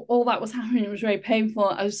 although all that was happening, it was very painful.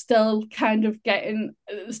 I was still kind of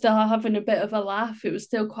still having a bit of a laugh. It was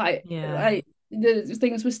still quite Yeah. like the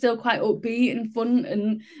things were still quite upbeat and fun,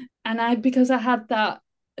 and because I had that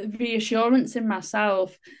reassurance in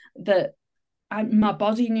myself that my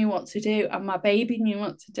body knew what to do and my baby knew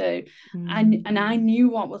what to do, and I Mm. knew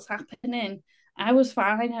what was happening. I was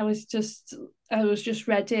fine. I was just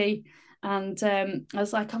ready. And I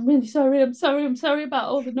was like, I'm really sorry. I'm sorry about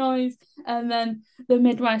all the noise. And then the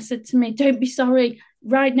midwife said to me, don't be sorry.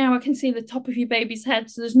 Right now, I can see the top of your baby's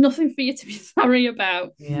head. So there's nothing for you to be sorry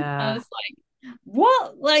about. I Yeah. was like,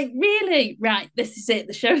 what? Like, really? Right. This is it.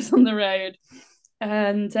 The show's on the road.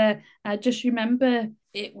 And I just remember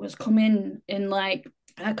it was coming in like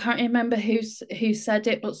I can't remember who said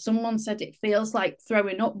it, but someone said it feels like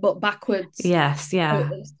throwing up, but backwards. Yes, So yeah.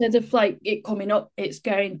 instead of like it coming up, it's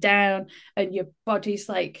going down, and your body's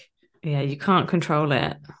like, Yeah, you can't control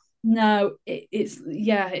it. no,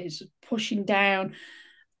 it's pushing down.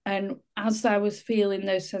 And as I was feeling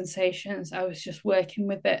those sensations, I was just working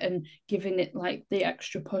with it and giving it like the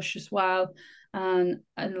extra push as well. And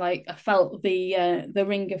like I felt the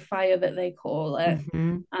ring of fire that they call it.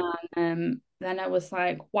 Hmm. And then I was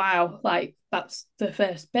like, wow, like that's the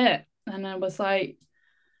first bit. And I was like,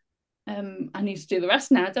 I need to do the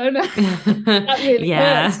rest now, don't I? That really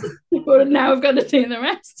Yeah. hurts. But now I've got to do the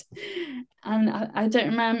rest. And I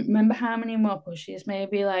don't remember how many more pushes,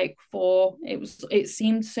 maybe like 4. It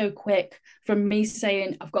seemed so quick from me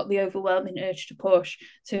saying I've got the overwhelming urge to push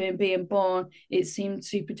to him being born. It seemed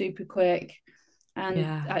super duper quick. And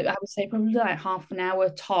Yeah. I would say probably like half an hour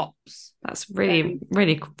tops. That's really,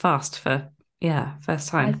 really fast for, yeah,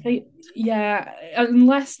 first I time. think, yeah,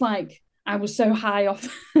 unless like I was so high off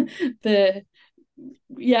the,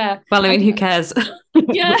 yeah, Well, I mean, who cares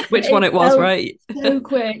yeah, which one it it was, felt right? so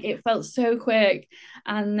quick. It felt so quick.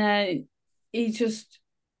 And he just,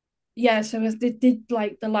 yeah, so as they did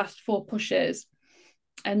like the last 4 pushes,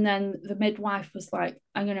 and then the midwife was like,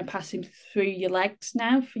 I'm going to pass him through your legs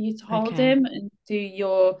now for you to hold Okay. him and do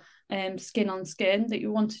your skin on skin that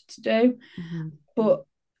you wanted to do. Hmm. But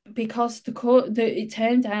because it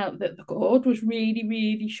turned out that the cord was really,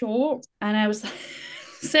 really short, and I was like,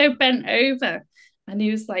 so bent over, and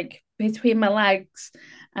he was like between my legs,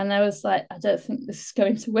 and I was like, I don't think this is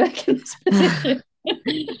going to work in this position.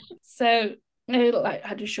 So I like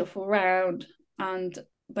had to shuffle around, and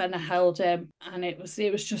then I held him, and it was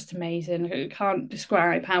just amazing. I can't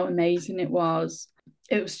describe how amazing it was.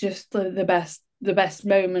 It was just the best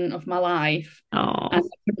moment of my life, and Oh, I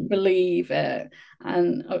couldn't believe it.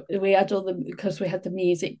 And we had because we had the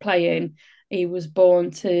music playing. He was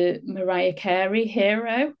born to Mariah Carey,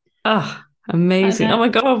 Hero, oh, and amazing. Oh my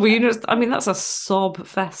God, we just, I mean, that's a sob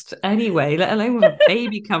fest anyway, let alone when a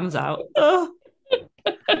baby comes out. Oh,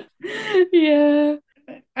 yeah,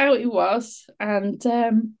 how it was, and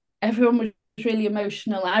everyone was really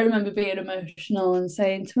emotional. I remember being emotional and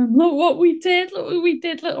saying to him, "Look what we did! Look what we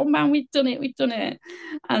did, little man! We've done it! We've done it!"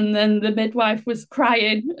 And then the midwife was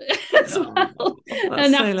crying as well. oh, that's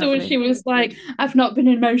And so afterwards, she lovely. was like, "I've not been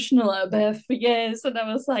emotional at a birth for years," and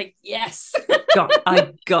I was like, "Yes,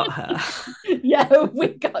 I got her. yeah, we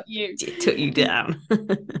got you." It took you down.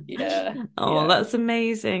 Yeah, Oh, yeah. that's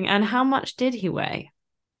amazing. And how much did he weigh?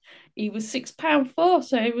 He was £6 4,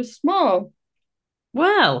 so he was small.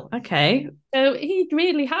 Well, okay. So he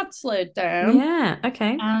really had slowed down. Yeah,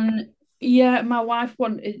 okay. And yeah, my wife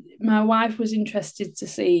was interested to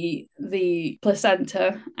see the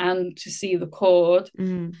placenta and to see the cord.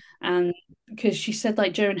 Mm, And because she said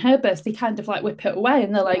like during her birth, they kind of like whip it away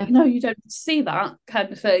and they're like, yeah. no, you don't see that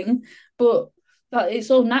kind of thing. But that it's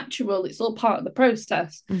all natural, it's all part of the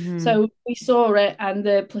process. Hmm. So we saw it and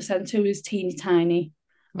the placenta was teeny tiny.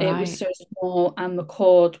 It was Right. so small and the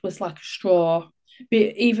cord was like a straw.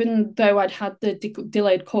 But even though I'd had the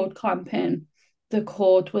delayed cord clamping, the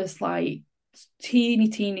cord was like teeny,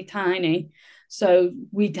 teeny, tiny. So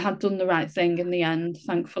we had done the right thing in the end,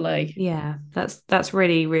 thankfully. Yeah, that's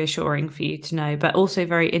really reassuring for you to know, but also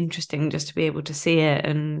very interesting just to be able to see it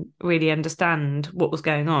and really understand what was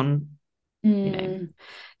going on, you know. Mm.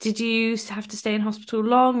 Did you have to stay in hospital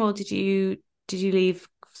long or did you leave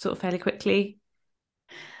sort of fairly quickly?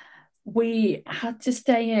 We had to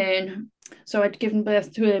stay in. So I'd given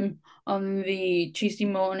birth to him on the Tuesday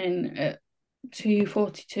morning at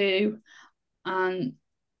 2:42, and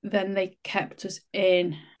then they kept us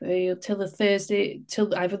in till the Thursday,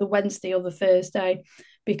 till either the Wednesday or the Thursday,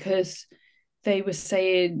 because they were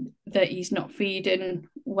saying that he's not feeding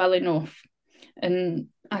well enough. And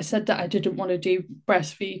I said that I didn't want to do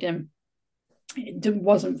breastfeeding. It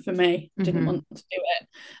wasn't for me. Didn't Hmm. want to do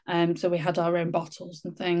it. So we had our own bottles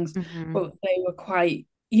and things, Hmm. but they were quite,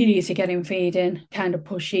 you need to get him feeding, kind of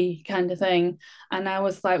pushy kind of thing. And I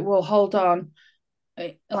was like, well, hold on.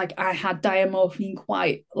 Like I had diamorphine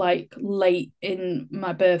quite like late in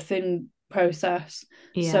my birthing process,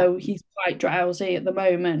 Yeah. so he's quite drowsy at the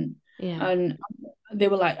moment. Yeah. And they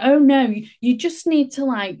were like, "Oh no, you just need to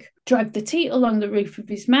like drag the teat along the roof of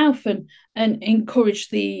his mouth and encourage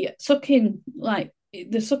the sucking, like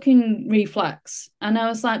the sucking reflex." And I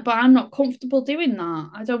was like, "But I'm not comfortable doing that.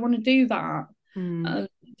 I don't want to do that." Mm. Uh,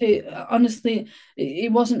 Honestly,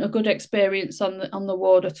 it wasn't a good experience on the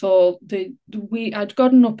ward at all. I'd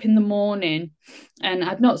gotten up in the morning, and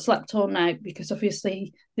I'd not slept all night because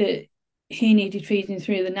obviously he needed feeding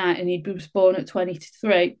through the night, and he was born at 20 to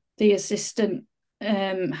 3. The assistant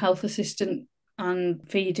health assistant and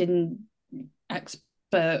feeding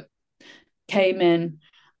expert came in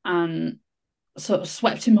and sort of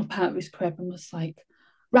swept him up out of his crib and was like,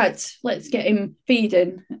 right, let's get him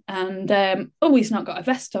feeding. And oh, he's not got a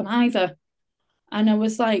vest on either. And I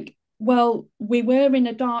was like, well, we were in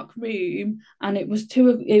a dark room and it was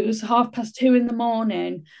 2:30 in the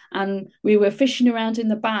morning and we were fishing around in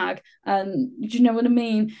the bag, and do you know what I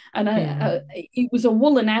mean? And it was a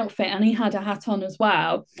woolen outfit and he had a hat on as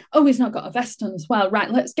well. Oh, he's not got a vest on as well. Right,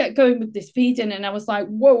 let's get going with this feeding. And I was like,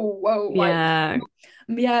 whoa, like,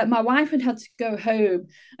 yeah, my wife had to go home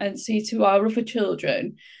and see to our other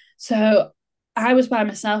children. So I was by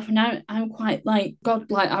myself, and I'm quite like God,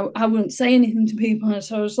 like I wouldn't say anything to people, and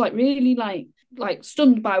so I was like really like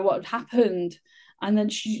stunned by what had happened. And then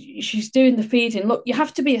she's doing the feeding. Look, you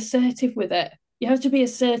have to be assertive with it. You have to be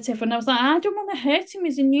assertive. And I was like, I don't want to hurt him.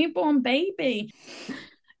 He's a newborn baby.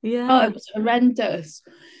 Oh, it was horrendous.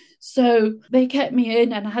 So they kept me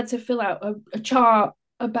in, and I had to fill out a chart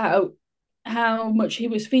about how much he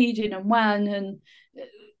was feeding and when, and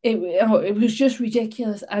it was just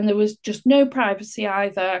ridiculous. And there was just no privacy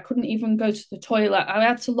either. I couldn't even go to the toilet. I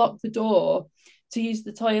had to lock the door to use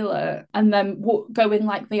the toilet, and then go in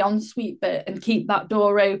like the ensuite bit and keep that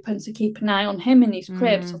door open to keep an eye on him in his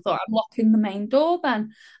crib. So I thought, I'm locking the main door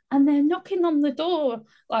then. And they're knocking on the door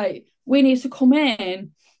like, we need to come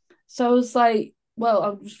in. So I was like, well,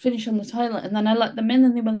 I'll just finish on the toilet. And then I let them in,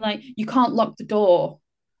 and they were like, you can't lock the door.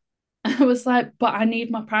 I was like, but I need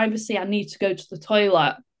my privacy. I need to go to the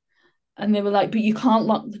toilet. And they were like, but you can't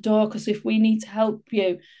lock the door, because if we need to help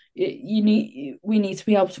you, we need to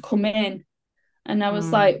be able to come in. And I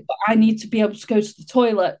was like, but I need to be able to go to the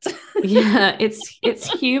toilet. Yeah,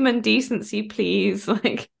 it's human decency, please.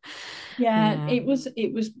 Like, yeah, it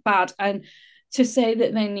was bad. And to say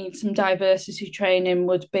that they need some diversity training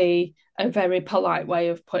would be a very polite way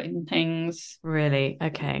of putting things. Really?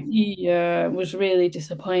 Okay. Yeah, it was really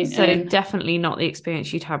disappointing. So definitely not the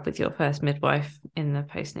experience you'd had with your first midwife in the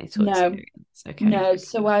postnatal experience. Okay. No,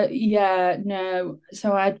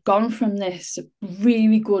 so I'd gone from this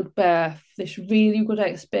really good birth, this really good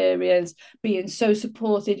experience, being so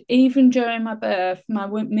supported. Even during my birth, my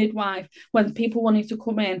midwife, when people wanted to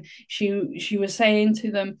come in, she was saying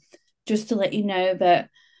to them, just to let you know that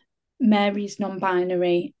Mary's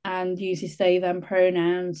non-binary and uses they them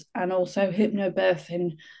pronouns, and also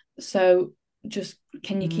hypnobirthing. So just,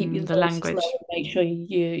 can you keep your the voices language low and make sure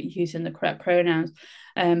you're using the correct pronouns?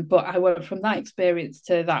 But I went from that experience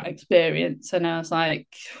to that experience, and I was like,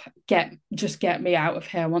 just get me out of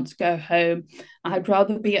here. I want to go home. I'd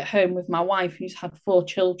rather be at home with my wife, who's had 4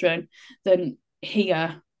 children, than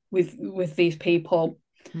here with these people.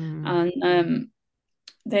 And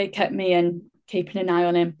they kept me in, keeping an eye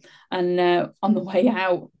on him. And on the way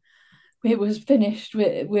out, it was finished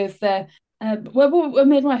with a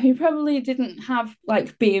midwife who probably didn't have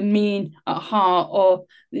like being mean at heart, or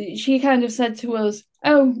she kind of said to us,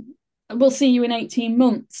 oh, we'll see you in 18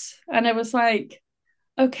 months. And I was like,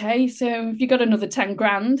 okay, so have you got another 10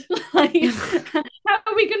 grand? Like, how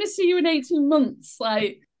are we going to see you in 18 months?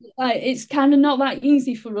 Like it's kind of not that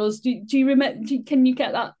easy for us. Do you remember? Can you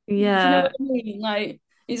get that? Yeah. Do you know what I mean? Like,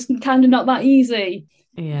 it's kind of not that easy.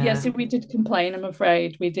 Yeah. So we did complain, I'm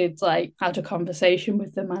afraid. We did like had a conversation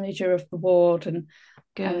with the manager of the ward, and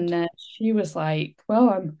she was like, well,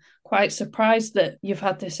 I'm quite surprised that you've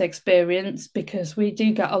had this experience, because we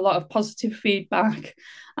do get a lot of positive feedback.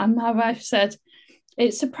 And my wife said,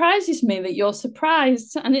 it surprises me that you're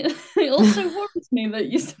surprised, and it also worries me that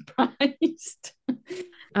you're surprised.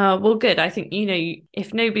 Well, good. I think,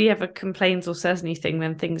 if nobody ever complains or says anything,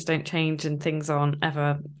 then things don't change and things aren't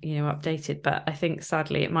ever, updated. But I think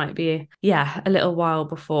sadly it might be, a little while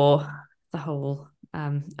before the whole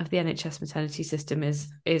of the NHS maternity system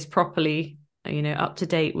is properly, up to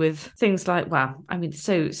date with things like, well, I mean,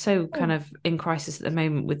 so kind of in crisis at the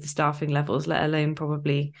moment with the staffing levels, let alone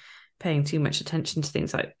probably paying too much attention to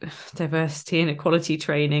things like diversity and equality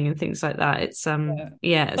training and things like that. It's it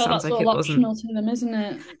sounds like it wasn't optional to them, isn't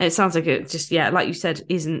it? It sounds like it just, like you said,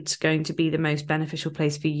 isn't going to be the most beneficial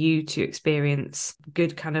place for you to experience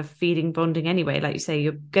good kind of feeding bonding anyway. Like you say,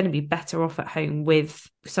 you're going to be better off at home with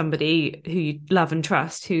somebody who you love and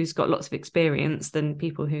trust, who's got lots of experience, than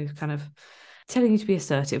people who kind of telling you to be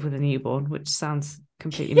assertive with a newborn, which sounds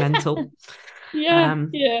completely mental. Yeah.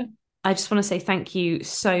 I just want to say thank you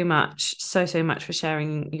so much for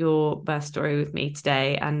sharing your birth story with me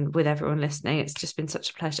today and with everyone listening. It's just been such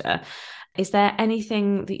a pleasure. Is there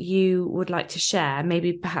anything that you would like to share?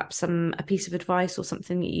 Maybe perhaps a piece of advice or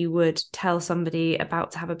something that you would tell somebody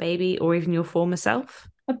about to have a baby, or even your former self?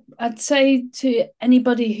 I'd say to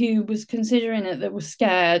anybody who was considering it that was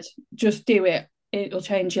scared, just do it. It'll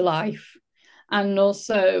change your life. And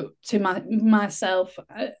also to myself,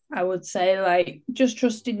 I would say, like, just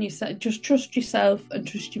trust in yourself, just trust yourself and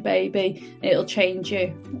trust your baby. It'll change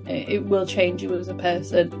you. It will change you as a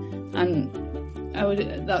person. And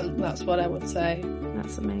that's what I would say.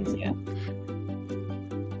 That's amazing. Yeah.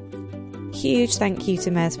 Huge thank you to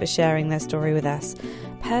Mez for sharing their story with us.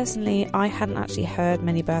 Personally, I hadn't actually heard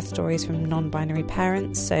many birth stories from non-binary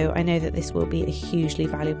parents, so I know that this will be a hugely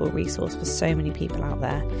valuable resource for so many people out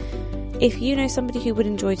there. If you know somebody who would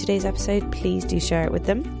enjoy today's episode, please do share it with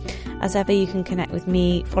them. As ever, you can connect with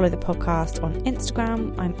me, follow the podcast on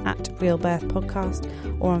Instagram, I'm at Real Birth Podcast,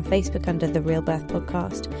 or on Facebook under The Real Birth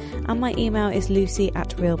Podcast. And my email is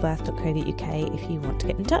lucy@realbirth.co.uk if you want to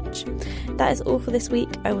get in touch. That is all for this week.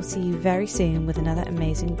 I will see you very soon with another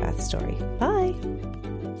amazing birth story. Bye!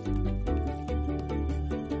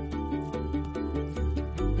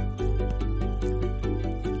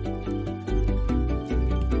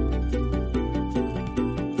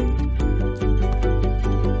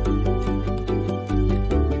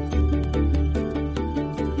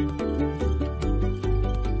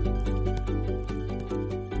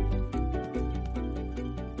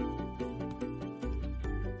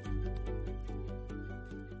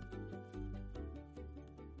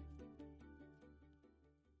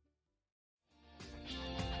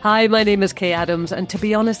 Hi, my name is Kay Adams, and to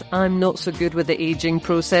be honest, I'm not so good with the ageing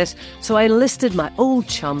process, so I enlisted my old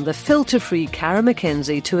chum, the filter-free Cara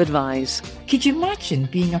McKenzie, to advise. Could you imagine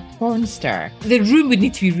being a porn star? The room would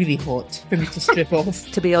need to be really hot for me to strip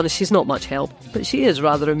off. To be honest, she's not much help, but she is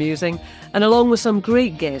rather amusing. And along with some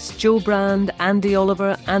great guests, Joe Brand, Andy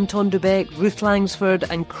Oliver, Anton Dubeck, Ruth Langsford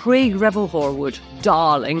and Craig Revel-Horwood,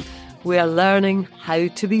 darling, we are learning how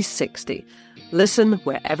to be 60. Listen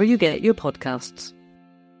wherever you get your podcasts.